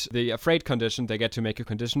marked the afraid condition, they get to make a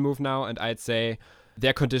condition move now, and I'd say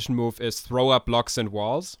their condition move is throw up blocks and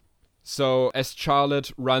walls. So as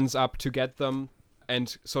Charlotte runs up to get them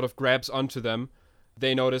and sort of grabs onto them,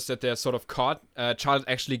 they notice that they're sort of caught. Charlotte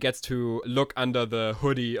actually gets to look under the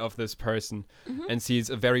hoodie of this person and sees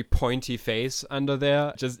a very pointy face under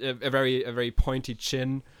there, just a very pointy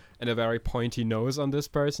chin and a very pointy nose on this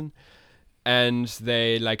person. And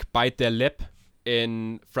they bite their lip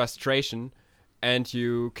in frustration, and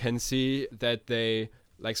you can see that they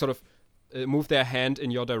sort of move their hand in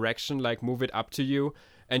your direction, move it up to you,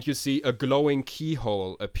 and you see a glowing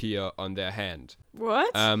keyhole appear on their hand. What?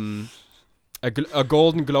 A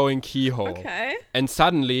golden glowing keyhole. Okay. And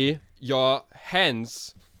suddenly your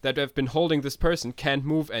hands that have been holding this person can't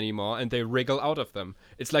move anymore, and they wriggle out of them.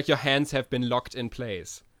 It's like your hands have been locked in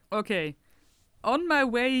place. Okay. On my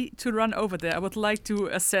way to run over there, I would like to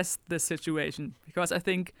assess the situation, because I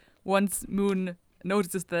think once Moon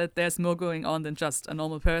notices that there's more going on than just a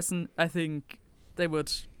normal person, I think they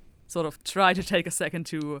would sort of try to take a second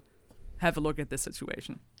to have a look at this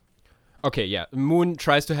situation. Okay, yeah. Moon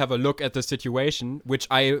tries to have a look at the situation, which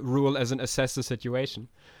I rule as an assess the situation.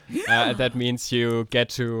 That means you get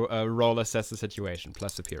to roll assess the situation,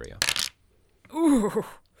 plus superior. Ooh.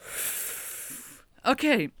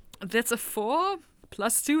 Okay. That's a 4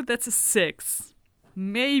 plus 2. That's a 6.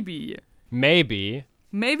 Maybe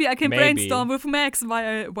I can brainstorm with Max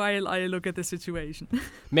while I look at the situation.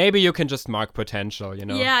 Maybe you can just mark potential,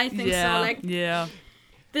 Yeah, I think so. Yeah.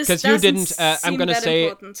 This because doesn't you didn't. I'm gonna that say.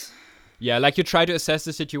 Important. Yeah, you try to assess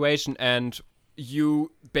the situation and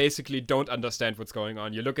you basically don't understand what's going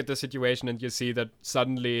on. You look at the situation and you see that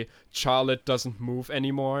suddenly Charlotte doesn't move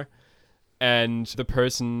anymore, and the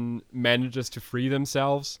person manages to free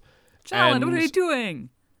themselves. Charlotte, what are you doing?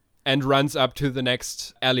 And runs up to the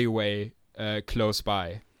next alleyway close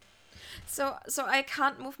by. So I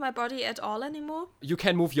can't move my body at all anymore? You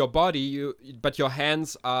can move your body, but your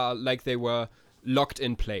hands are like they were locked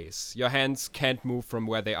in place. Your hands can't move from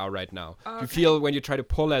where they are right now. Okay. You feel when you try to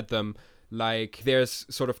pull at them like there's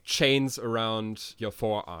sort of chains around your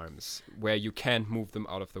forearms where you can't move them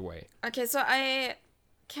out of the way. Okay, so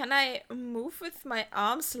can I move with my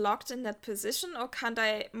arms locked in that position, or can't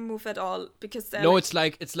I move at all? Because they're it's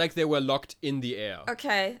like they were locked in the air.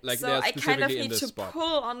 Okay, so I kind of need to spot.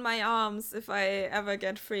 pull on my arms if I ever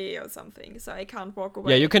get free or something, so I can't walk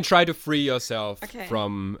away. Yeah, you can try to free yourself okay.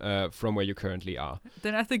 from where you currently are.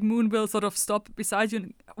 Then I think Moon will sort of stop beside you.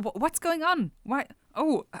 And, what's going on? Why?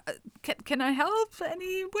 Oh, can I help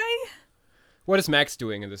anyway? What is Max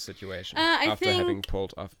doing in this situation after having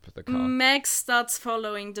pulled off the car? Max starts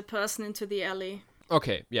following the person into the alley.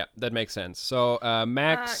 Okay, yeah, that makes sense. So,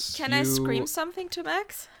 Max, can I scream something to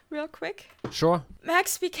Max real quick? Sure.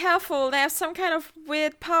 Max, be careful. They have some kind of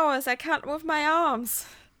weird powers. I can't move my arms.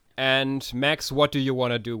 And Max, what do you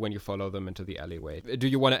want to do when you follow them into the alleyway? Do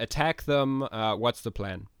you want to attack them? What's the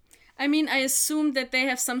plan? I mean, I assume that they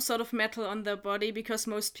have some sort of metal on their body because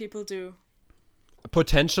most people do.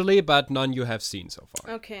 Potentially, but none you have seen so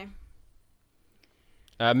far. Okay.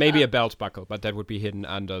 Maybe a belt buckle, but that would be hidden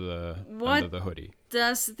under the hoodie.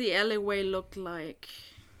 Does the alleyway look like?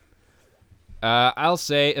 I'll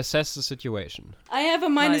say assess the situation. I have a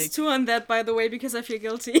 -2 on that, by the way, because I feel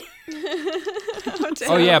guilty.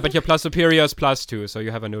 Oh yeah, but your plus superior is +2, so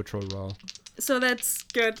you have a neutral roll. So that's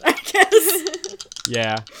good, I guess.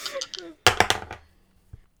 Yeah.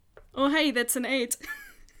 Oh hey, that's an 8.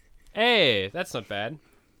 Hey, that's not bad.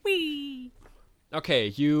 Whee! Okay,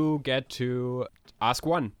 you get to ask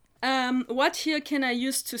one. What here can I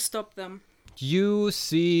use to stop them? You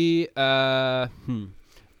see, the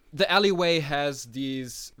alleyway has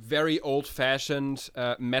these very old-fashioned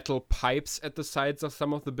metal pipes at the sides of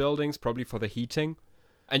some of the buildings, probably for the heating.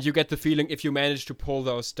 And you get the feeling if you manage to pull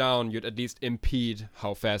those down, you'd at least impede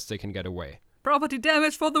how fast they can get away. Property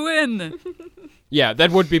damage for the win! Yeah,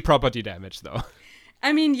 that would be property damage, though.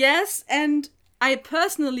 I mean, yes, and I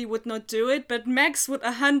personally would not do it, but Max would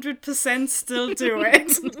 100% still do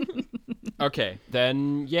it. Okay,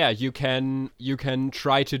 then yeah, you can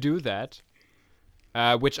try to do that,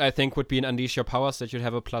 which I think would be an unleash your powers that you'd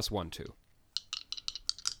have a +1 to.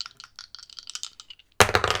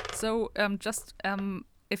 So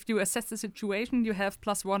if you assess the situation, you have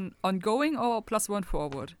 +1 ongoing or +1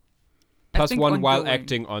 forward? I think +1 while ongoing.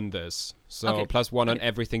 acting on this. So Okay. +1 on Okay.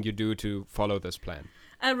 everything you do to follow this plan.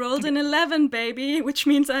 I rolled an 11, baby, which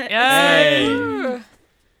means I... Hey!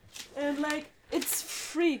 And like, it's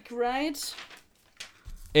freak, right? It's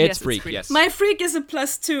Yes, it's freak, freak. yes. My freak is a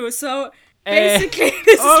 +2, so Eh. basically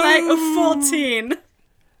this is like a 14.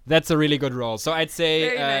 That's a really good roll. So I'd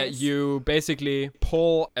say Very nice. you basically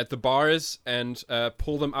pull at the bars and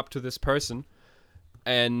pull them up to this person.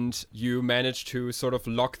 And you manage to sort of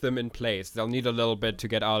lock them in place. They'll need a little bit to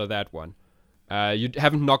get out of that one. You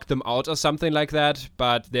haven't knocked them out or something like that,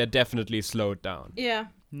 but they're definitely slowed down. Yeah.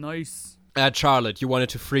 Nice. Charlotte, you wanted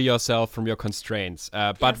to free yourself from your constraints.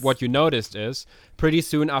 But Yes. what you noticed is, pretty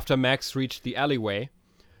soon after Max reached the alleyway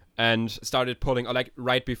and started pulling, or like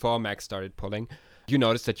right before Max started pulling, you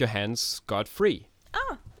noticed that your hands got free.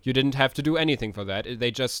 Ah, You didn't have to do anything for that. They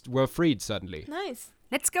just were freed suddenly. nice.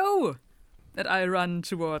 Let's go! And I run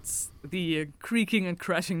towards the creaking and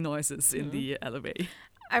crashing noises in the alleyway.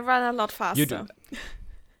 I run a lot faster. You do.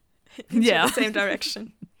 Yeah. The same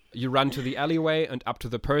direction. You run to the alleyway and up to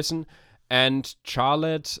the person. And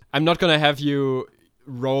Charlotte, I'm not going to have you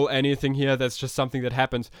roll anything here. That's just something that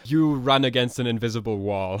happens. You run against an invisible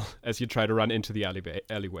wall as you try to run into the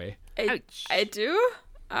alleyway. Ouch. I do?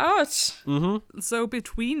 Ouch. So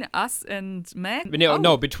between us and Max?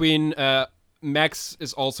 No, between Max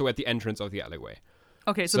is also at the entrance of the alleyway.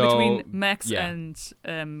 Okay, so so, between Max yeah. and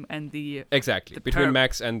the... Exactly. The Between perp.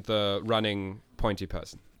 Max and the running pointy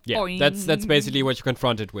person. Yeah, Boing. that's basically what you're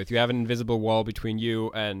confronted with. You have an invisible wall between you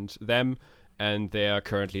and them, and they are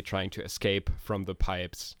currently trying to escape from the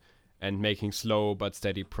pipes and making slow but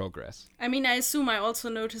steady progress. I mean, I assume I also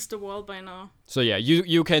noticed the wall by now. So yeah,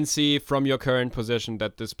 you can see from your current position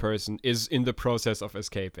that this person is in the process of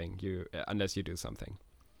escaping. Unless you do something.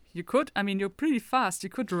 You could, I mean, you're pretty fast. You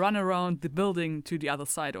could run around the building to the other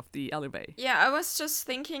side of the alleyway. Yeah, I was just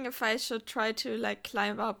thinking if I should try to like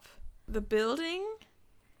climb up the building.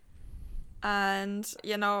 And,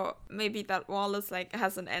 you know, maybe that wall is like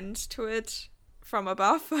has an end to it from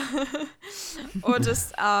above. Or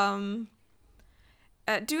just do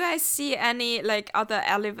I see any like other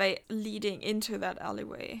alleyway leading into that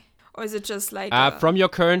alleyway? Or is it just like From your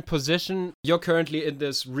current position, you're currently in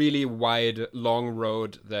this really wide, long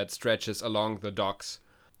road that stretches along the docks.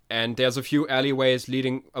 And there's a few alleyways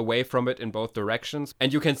leading away from it in both directions.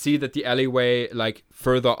 And you can see that the alleyway, like,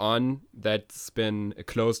 further on, that's been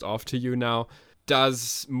closed off to you now,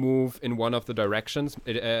 does move in one of the directions.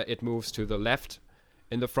 It moves to the left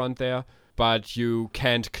in the front there. But you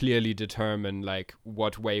can't clearly determine, like,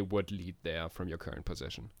 what way would lead there from your current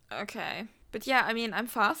position. Okay. But yeah, I mean, I'm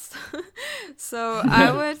fast. So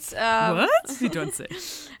I would What? You don't say.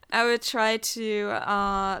 I would try to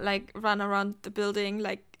like run around the building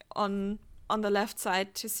like on the left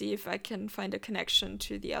side to see if I can find a connection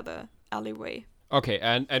to the other alleyway. Okay,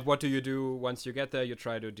 and what do you do once you get there? You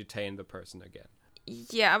try to detain the person again.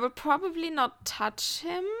 Yeah, I would probably not touch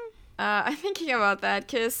him. I'm thinking about that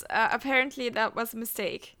because apparently that was a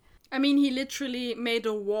mistake. I mean, he literally made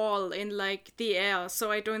a wall in like the air, so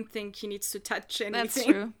I don't think he needs to touch anything. That's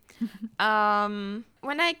true.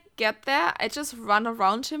 When I get there, I just run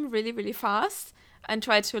around him really, really fast and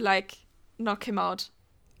try to like knock him out,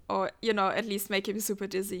 or you know, at least make him super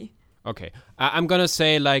dizzy. Okay, I'm gonna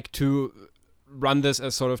say like to run this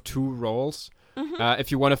as sort of two rolls.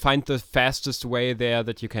 If you want to find the fastest way there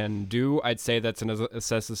that you can do, I'd say that's an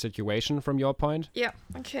assess the situation from your point. Yeah.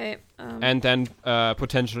 Okay. And then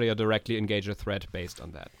potentially a directly engage a threat based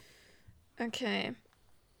on that. Okay.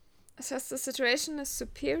 Assess the situation is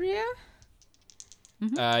superior.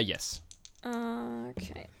 Yes.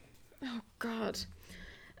 Okay. Oh God.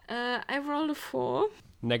 I rolled a 4.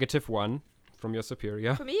 -1 from your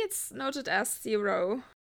superior. For me, it's noted as 0.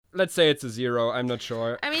 Let's say it's a 0. I'm not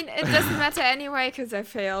sure. I mean, it doesn't matter anyway because I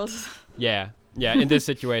failed. Yeah. In this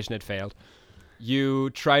situation, it failed. You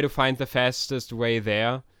try to find the fastest way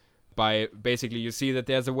there by basically you see that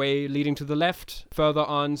there's a way leading to the left further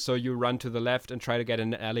on, so you run to the left and try to get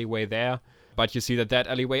an alleyway there. But you see that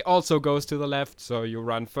alleyway also goes to the left, so you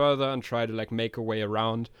run further and try to like make a way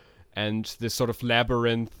around. And this sort of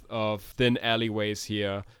labyrinth of thin alleyways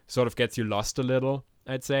here sort of gets you lost a little,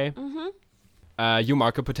 I'd say. You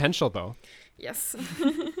mark a potential though. Yes.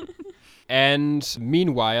 And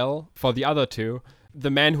meanwhile, for the other two, The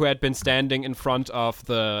man who had been standing in front of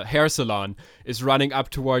the hair salon is running up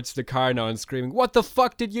towards the car now and screaming, "What the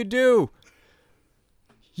fuck did you do?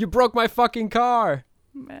 You broke my fucking car!"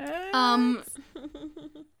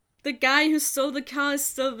 The guy who stole the car is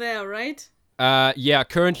still there, right? Yeah,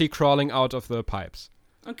 currently crawling out of the pipes.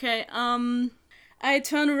 Okay, I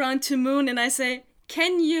turn around to Moon and I say,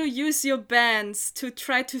 "Can you use your bands to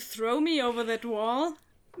try to throw me over that wall?"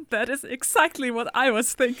 That is exactly what I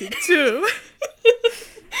was thinking too.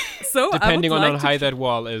 So Depending I would on like how high that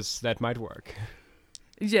wall is, that might work.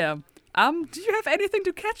 Yeah. Do you have anything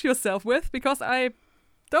to catch yourself with? Because I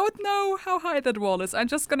don't know how high that wall is. I'm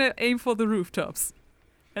just gonna aim for the rooftops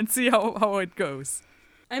and see how it goes.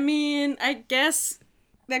 I mean, I guess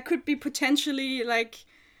there could be potentially, like,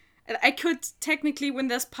 I could technically, when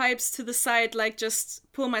there's pipes to the side, like, just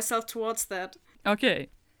pull myself towards that. Okay,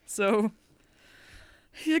 so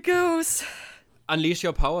here goes. Unleash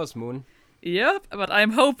your powers, Moon. Yep, but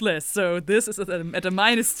I'm hopeless, so this is at a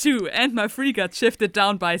 -2, and my free got shifted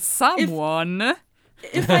down by someone.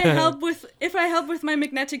 If I help with my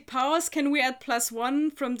magnetic powers, can we add +1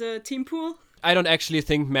 from the team pool? I don't actually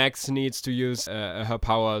think Max needs to use her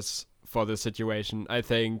powers for this situation. I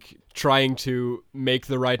think trying to make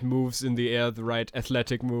the right moves in the air, the right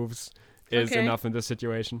athletic moves, is enough in this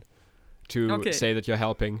situation to say that you're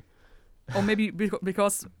helping. Or maybe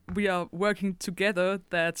because we are working together,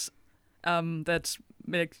 that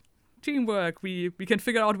make teamwork. We can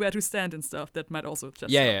figure out where to stand and stuff. That might also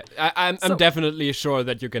just yeah. I'm definitely sure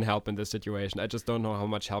that you can help in this situation. I just don't know how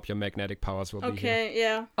much help your magnetic powers will be here. Okay,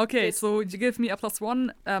 yeah. Okay, Good. so you give me a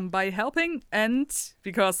 +1 by helping, and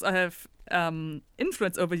because I have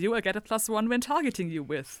influence over you, I get a +1 when targeting you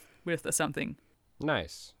with something.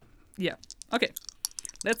 Nice. Yeah. Okay.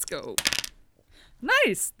 Let's go.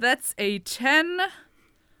 Nice. That's a 10.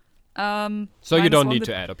 So you don't -1 need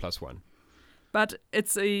to add a +1. But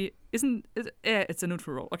it's a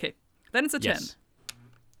neutral roll. Okay. Then it's a 10.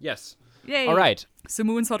 Yes. Yay. All right. So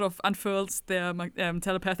Moon sort of unfurls their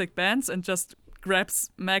telepathic bands and just grabs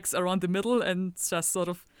Max around the middle and just sort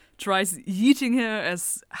of tries yeeting her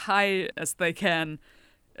as high as they can,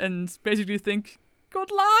 and basically think, "Good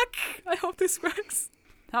luck. I hope this works."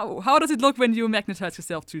 How does it look when you magnetize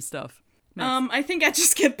yourself to stuff? Max? I think I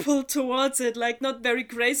just get pulled towards it, like, not very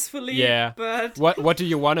gracefully. Yeah. But What do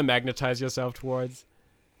you want to magnetize yourself towards?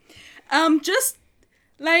 just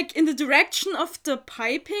like in the direction of the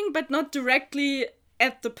piping, but not directly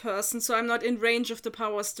at the person, so I'm not in range of the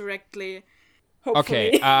powers directly.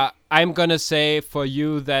 Hopefully. Okay. I'm gonna say for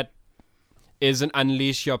you that is an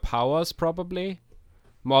unleash your powers probably,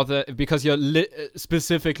 because you're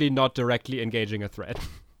specifically not directly engaging a threat.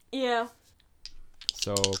 Yeah.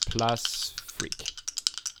 So plus freak.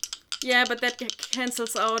 Yeah, but that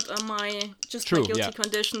cancels out my guilty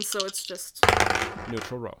condition, so it's just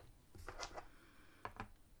Neutral roll.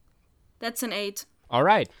 That's an 8. All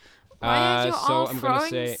right. Why are you so all I'm gonna throwing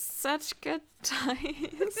say. such good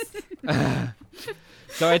dice?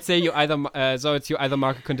 So I'd say you either it's you either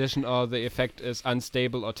mark a condition or the effect is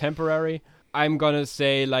unstable or temporary. I'm gonna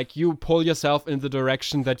say like you pull yourself in the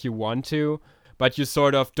direction that you want to, but you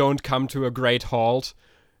sort of don't come to a great halt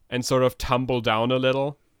and sort of tumble down a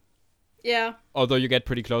little. Yeah. Although you get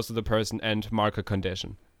pretty close to the person and mark a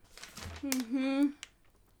condition.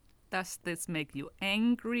 Does this make you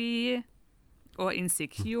angry or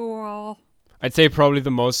insecure? I'd say probably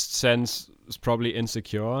the most sense is probably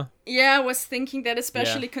insecure. Yeah, I was thinking that,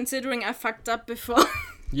 especially considering I fucked up before.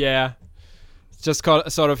 Yeah. It's just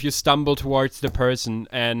sort of you stumble towards the person,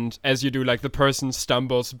 and as you do, like the person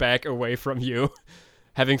stumbles back away from you,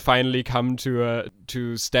 having finally come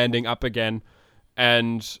to standing up again,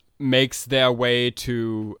 and makes their way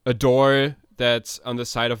to a door that's on the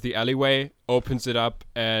side of the alleyway, opens it up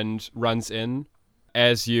and runs in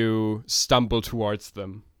as you stumble towards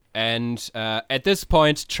them. And at this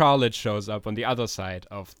point, Charlotte shows up on the other side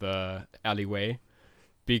of the alleyway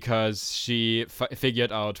because she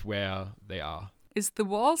figured out where they are. Is the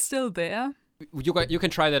wall still there? You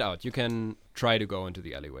can try that out. You can try to go into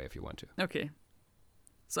the alleyway if you want to. Okay.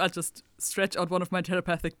 So I'll just stretch out one of my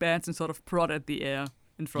telepathic bands and sort of prod at the air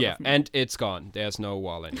in front of me. Yeah, and it's gone. There's no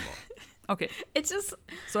wall anymore. Okay. It just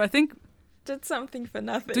So I think, did something for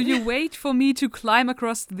nothing. do you wait for me to climb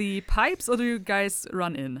across the pipes, or do you guys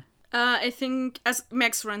run in? I think as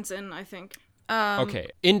Max runs in, I think. Okay,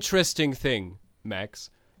 interesting thing, Max.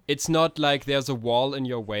 It's not like there's a wall in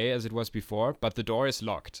your way as it was before, but the door is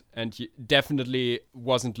locked. And definitely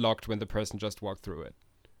wasn't locked when the person just walked through it.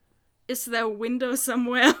 Is there a window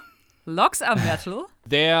somewhere? Locks are metal.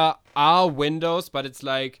 There are windows, but it's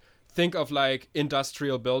like think of like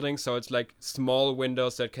industrial buildings, so it's like small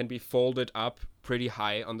windows that can be folded up pretty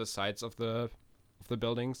high on the sides of the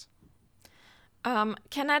buildings.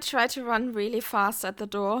 Can I try to run really fast at the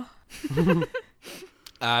door?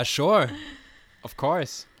 Sure. Of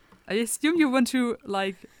course. I assume you want to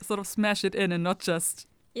like sort of smash it in and not just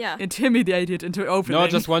Yeah. intimidate it into opening. No,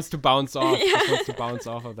 just wants to bounce off. Just wants to bounce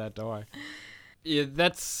off of that door. Yeah,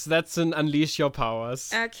 that's an unleash your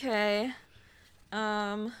powers. Okay.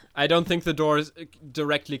 I don't think the door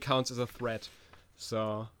directly counts as a threat.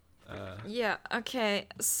 So, Yeah, okay.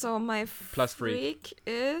 So my Plus 3. freak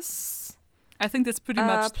is... I think that's pretty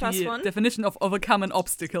much plus the 1. definition of overcome an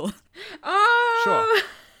obstacle. Oh! Sure.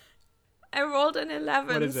 I rolled an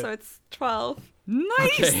 11, What is so it? it's 12.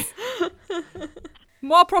 Nice!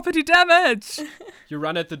 More property damage! You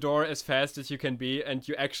run at the door as fast as you can be, and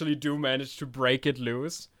you actually do manage to break it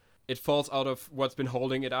loose. It falls out of what's been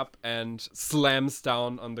holding it up and slams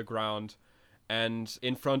down on the ground. And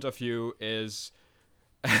in front of you is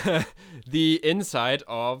the inside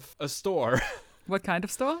of a store. What kind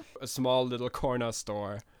of store? A small little corner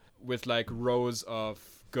store with like rows of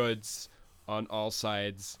goods on all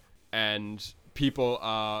sides. And people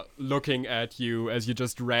are looking at you as you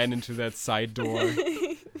just ran into that side door.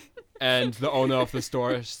 And the owner of the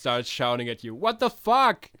store starts shouting at you, "What the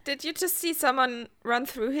fuck?" Did you just see someone run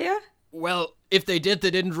through here? Well, if they did, they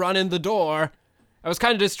didn't run in the door. I was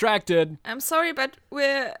kind of distracted. I'm sorry, but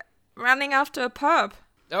we're running after a perp.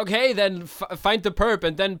 Okay, then find the perp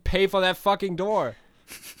and then pay for that fucking door.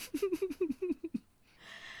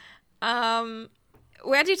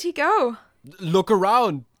 Where did he go? Look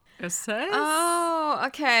around. Assess? Oh,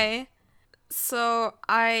 okay. So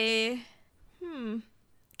Can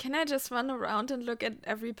I just run around and look at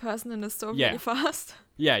every person in the store Yeah. really fast?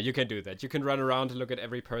 Yeah, you can do that. You can run around and look at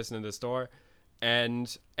every person in the store.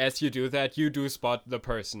 And as you do that, you do spot the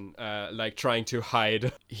person, like trying to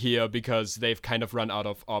hide here because they've kind of run out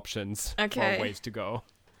of options Okay. or ways to go.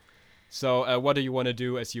 So what do you want to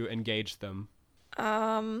do as you engage them?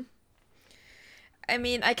 I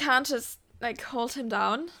mean, I can't just like hold him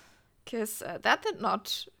down because that did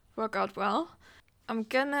not work out well. I'm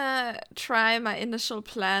gonna try my initial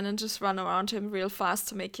plan and just run around him real fast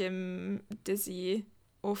to make him dizzy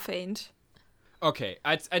or faint. Okay,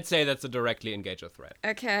 I'd say that's a directly engage a threat.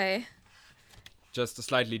 Okay. Just a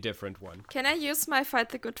slightly different one. Can I use my fight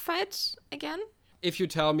the good fight again? If you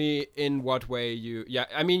tell me in what way you... Yeah,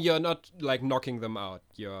 I mean, you're not, like, knocking them out.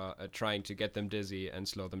 You're trying to get them dizzy and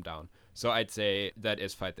slow them down. So I'd say that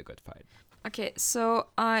is fight the good fight. Okay, so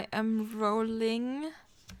I am rolling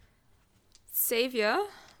Savior,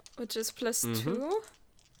 which is plus 2.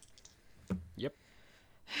 Yep.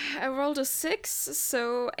 I rolled a 6,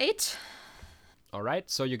 so 8. All right,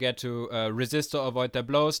 so you get to resist or avoid their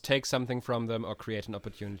blows, take something from them, or create an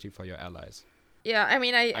opportunity for your allies. Yeah, I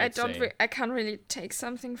mean, I I'd don't, say. I can't really take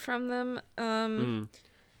something from them.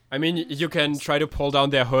 I mean, you can try to pull down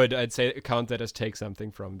their hood. I'd say count that as take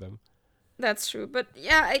something from them. That's true, but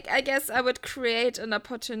yeah, I guess I would create an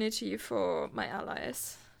opportunity for my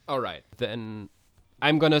allies. All right, then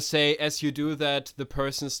I'm gonna say as you do that, the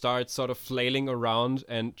person starts sort of flailing around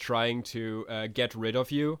and trying to get rid of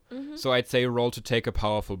you. So I'd say roll to take a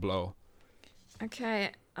powerful blow. Okay,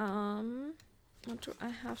 what do I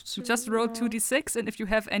have to Just roll 2d6, and if you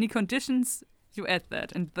have any conditions, you add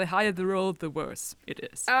that. And the higher the roll, the worse it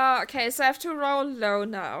is. Oh, okay, so I have to roll low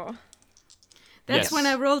now. That's Yes. when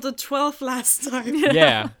I rolled a 12 last time.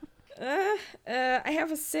 Yeah. I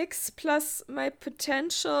have a 6 plus my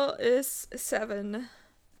potential is 7.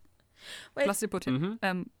 Wait, Plus your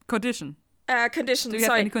condition. condition, Do you have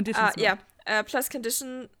sorry. any conditions now? Yeah, plus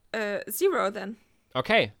condition 0 then.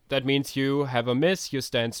 Okay, that means you have a miss, you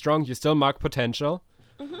stand strong, you still mark potential,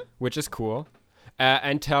 which is cool.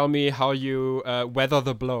 And tell me how you weather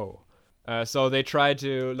the blow. So they try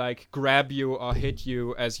to like grab you or hit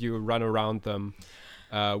you as you run around them.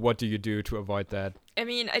 What do you do to avoid that? I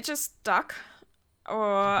mean, I just duck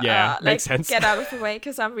or Yeah, like makes sense. get out of the way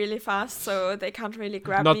because I'm really fast, so they can't really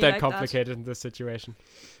grab Not me that like complicated in this situation.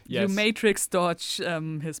 Yes. You matrix dodge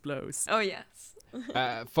his blows. Oh yes.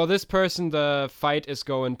 For this person, the fight is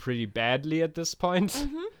going pretty badly at this point.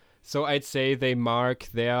 So I'd say they mark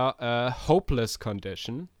their hopeless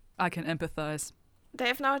condition. I can empathize. They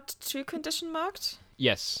have now 2 condition marked.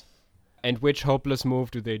 Yes. And which hopeless move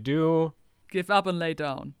do they do? Give up and lay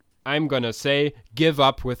down. I'm gonna say give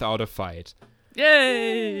up without a fight.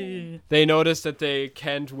 Yay! They notice that they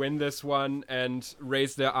can't win this one and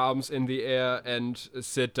raise their arms in the air and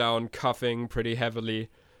sit down coughing pretty heavily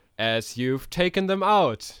as you've taken them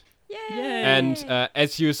out. Yay. And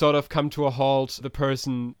as you sort of come to a halt, the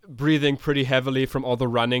person, breathing pretty heavily from all the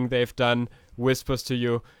running they've done, whispers to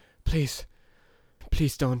you, please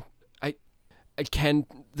don't. I can't.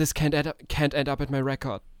 This can't end up at my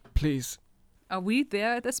record. Please. Are we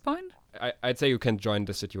there at this point? I'd say you can join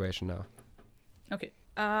the situation now. Okay.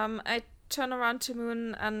 I turn around to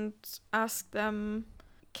Moon and ask them,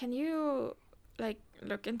 can you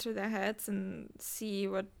look into their heads and see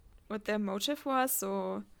what their motive was,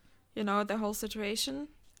 or the whole situation?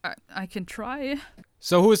 I can try.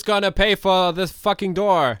 So who's gonna pay for this fucking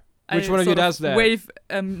door? Which one of you does that? Wave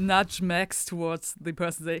nudge Max towards the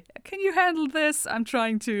person. Say, can you handle this? I'm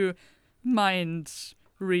trying to mind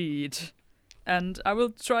read, and I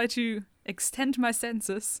will try to extend my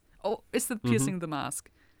senses. Oh, is that piercing the mask?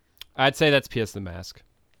 I'd say that's pierce the mask.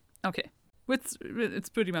 Okay, it's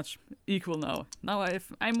pretty much equal now. Now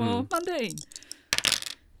I'm more mundane.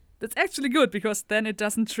 That's actually good because then it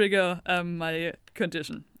doesn't trigger my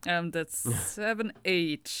condition. That's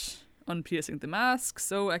 7-8 on piercing the mask,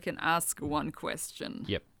 so I can ask one question.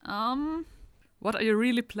 Yep. What are you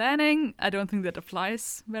really planning? I don't think that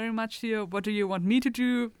applies very much here. What do you want me to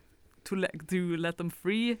do to let them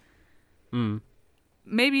free?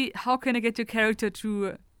 Maybe how can I get your character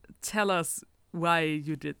to tell us why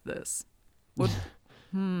you did this? What?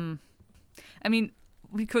 I mean,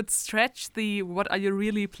 we could stretch the "what are you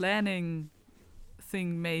really planning"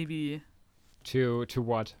 thing, maybe. To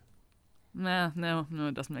what? No,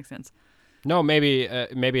 it doesn't make sense. No, maybe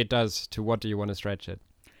it does. To what do you want to stretch it?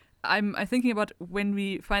 I'm thinking about when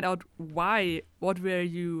we find out why. What are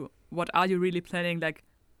you really planning? Like,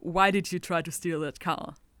 why did you try to steal that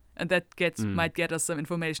car? And that might get us some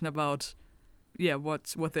information about,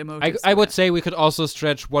 what their motives. I would say we could also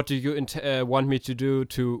stretch. What do you want me to do?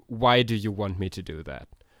 To why do you want me to do that?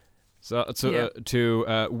 So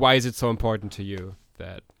why is it so important to you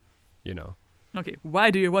that, Okay,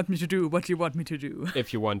 why do you want me to do what you want me to do?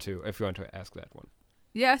 If you want to ask that one.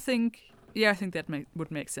 I think that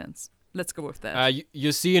would make sense. Let's go with that.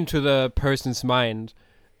 You see into the person's mind,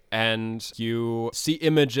 and you see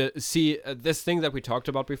this thing that we talked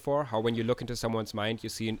about before, how when you look into someone's mind, you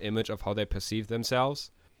see an image of how they perceive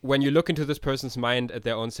themselves. When you look into this person's mind at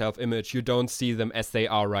their own self-image, you don't see them as they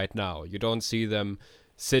are right now. You don't see them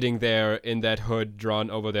sitting there in that hood drawn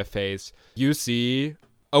over their face. You see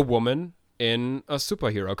a woman in a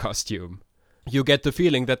superhero costume. You get the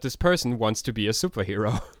feeling that this person wants to be a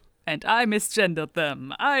superhero. And I misgendered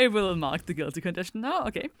them. I will mark the guilty condition now.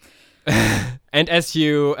 Okay. And as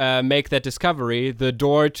you make that discovery, the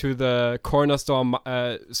door to the corner store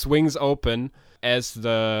swings open as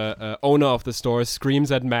the owner of the store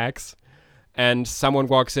screams at Max, and someone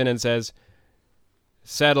walks in and says,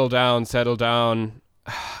 settle down.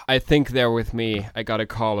 I think they're with me. I got a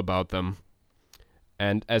call about them.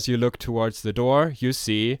 And as you look towards the door, you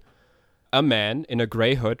see a man in a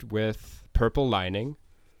gray hood with purple lining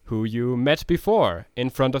who you met before in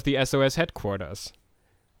front of the SOS headquarters,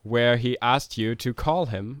 where he asked you to call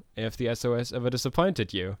him if the SOS ever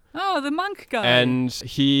disappointed you. Oh, the monk guy. And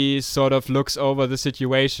he sort of looks over the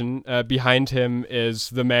situation. Behind him is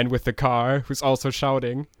the man with the car, who's also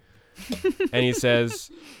shouting. And he says,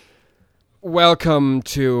 welcome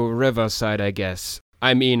to Riverside, I guess.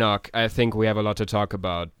 I'm Enoch. I think we have a lot to talk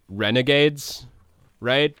about. Renegades,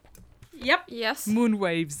 right? Yep. Yes. Moon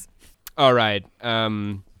waves. All right.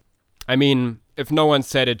 I mean, if no one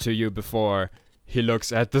said it to you before, he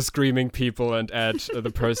looks at the screaming people and at the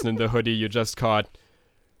person in the hoodie you just caught.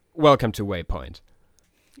 Welcome to Waypoint.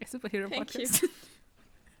 A superhero Thank podcast. you.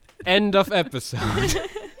 End of episode.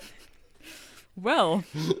 Well,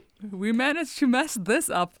 we managed to mess this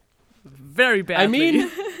up very badly. I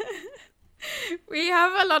mean, We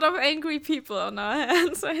have a lot of angry people on our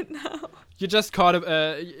hands right now. you just caught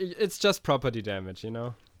it's just property damage,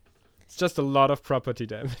 It's just a lot of property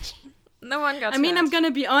damage. No one got I'm hurt.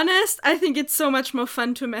 gonna be honest, I think it's so much more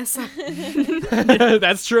fun to mess up.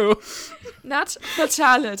 That's true. Not for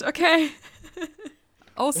Charlotte, okay?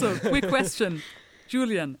 Also, quick question.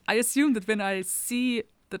 Julian, I assume that when I see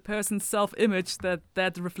the person's self-image,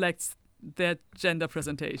 that reflects their gender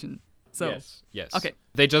presentation. So, Yes. Okay.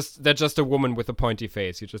 They're just a woman with a pointy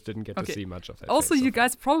face. You just didn't get to Okay. see much of that. Also, face you so far.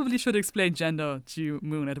 guys probably should explain gender to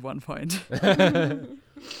Moon at one point.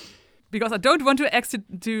 Because I don't want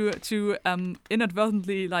to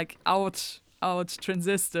inadvertently out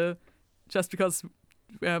Transistor just because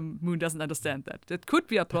Moon doesn't understand that. That could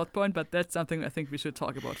be a plot point, but that's something I think we should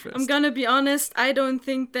talk about first. I'm gonna be honest, I don't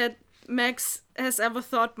think that Max has ever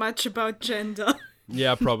thought much about gender.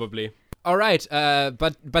 Yeah, probably. All right,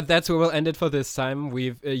 but that's where we'll end it for this time.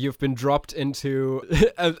 You've been dropped into.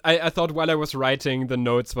 I thought while I was writing the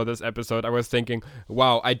notes for this episode, I was thinking,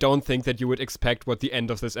 wow, I don't think that you would expect what the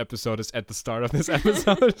end of this episode is at the start of this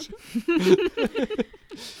episode.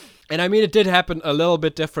 And I mean, it did happen a little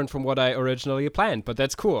bit different from what I originally planned, but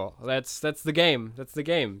that's cool. That's the game. That's the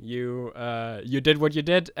game. You did what you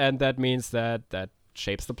did, and that means that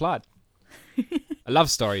shapes the plot. I love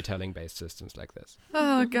storytelling-based systems like this.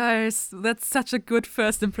 Oh, guys, that's such a good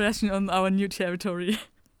first impression on our new territory.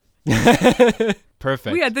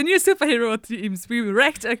 Perfect. We are the new superhero teams. We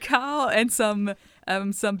wrecked a car and some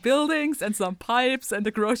buildings and some pipes and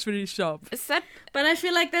a grocery shop. Is that But I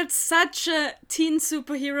feel like that's such a teen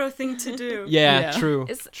superhero thing to do. Yeah, Yeah. true.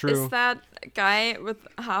 is that guy with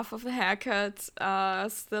half of a haircut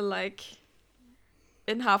still like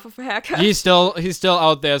in half of a haircut? He's still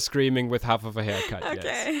out there screaming with half of a haircut. Yes.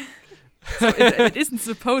 Okay. It isn't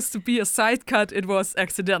supposed to be a side cut. It was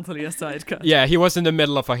accidentally a side cut. Yeah, he was in the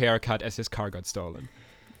middle of a haircut as his car got stolen.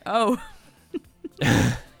 Oh.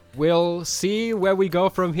 We'll see where we go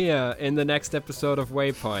from here in the next episode of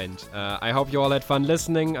Waypoint. I hope you all had fun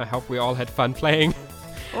listening. I hope we all had fun playing.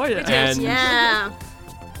 Oh, yeah. And Yeah.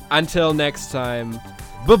 until next time,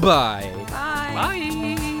 bye-bye.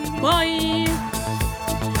 Bye. Bye. Bye.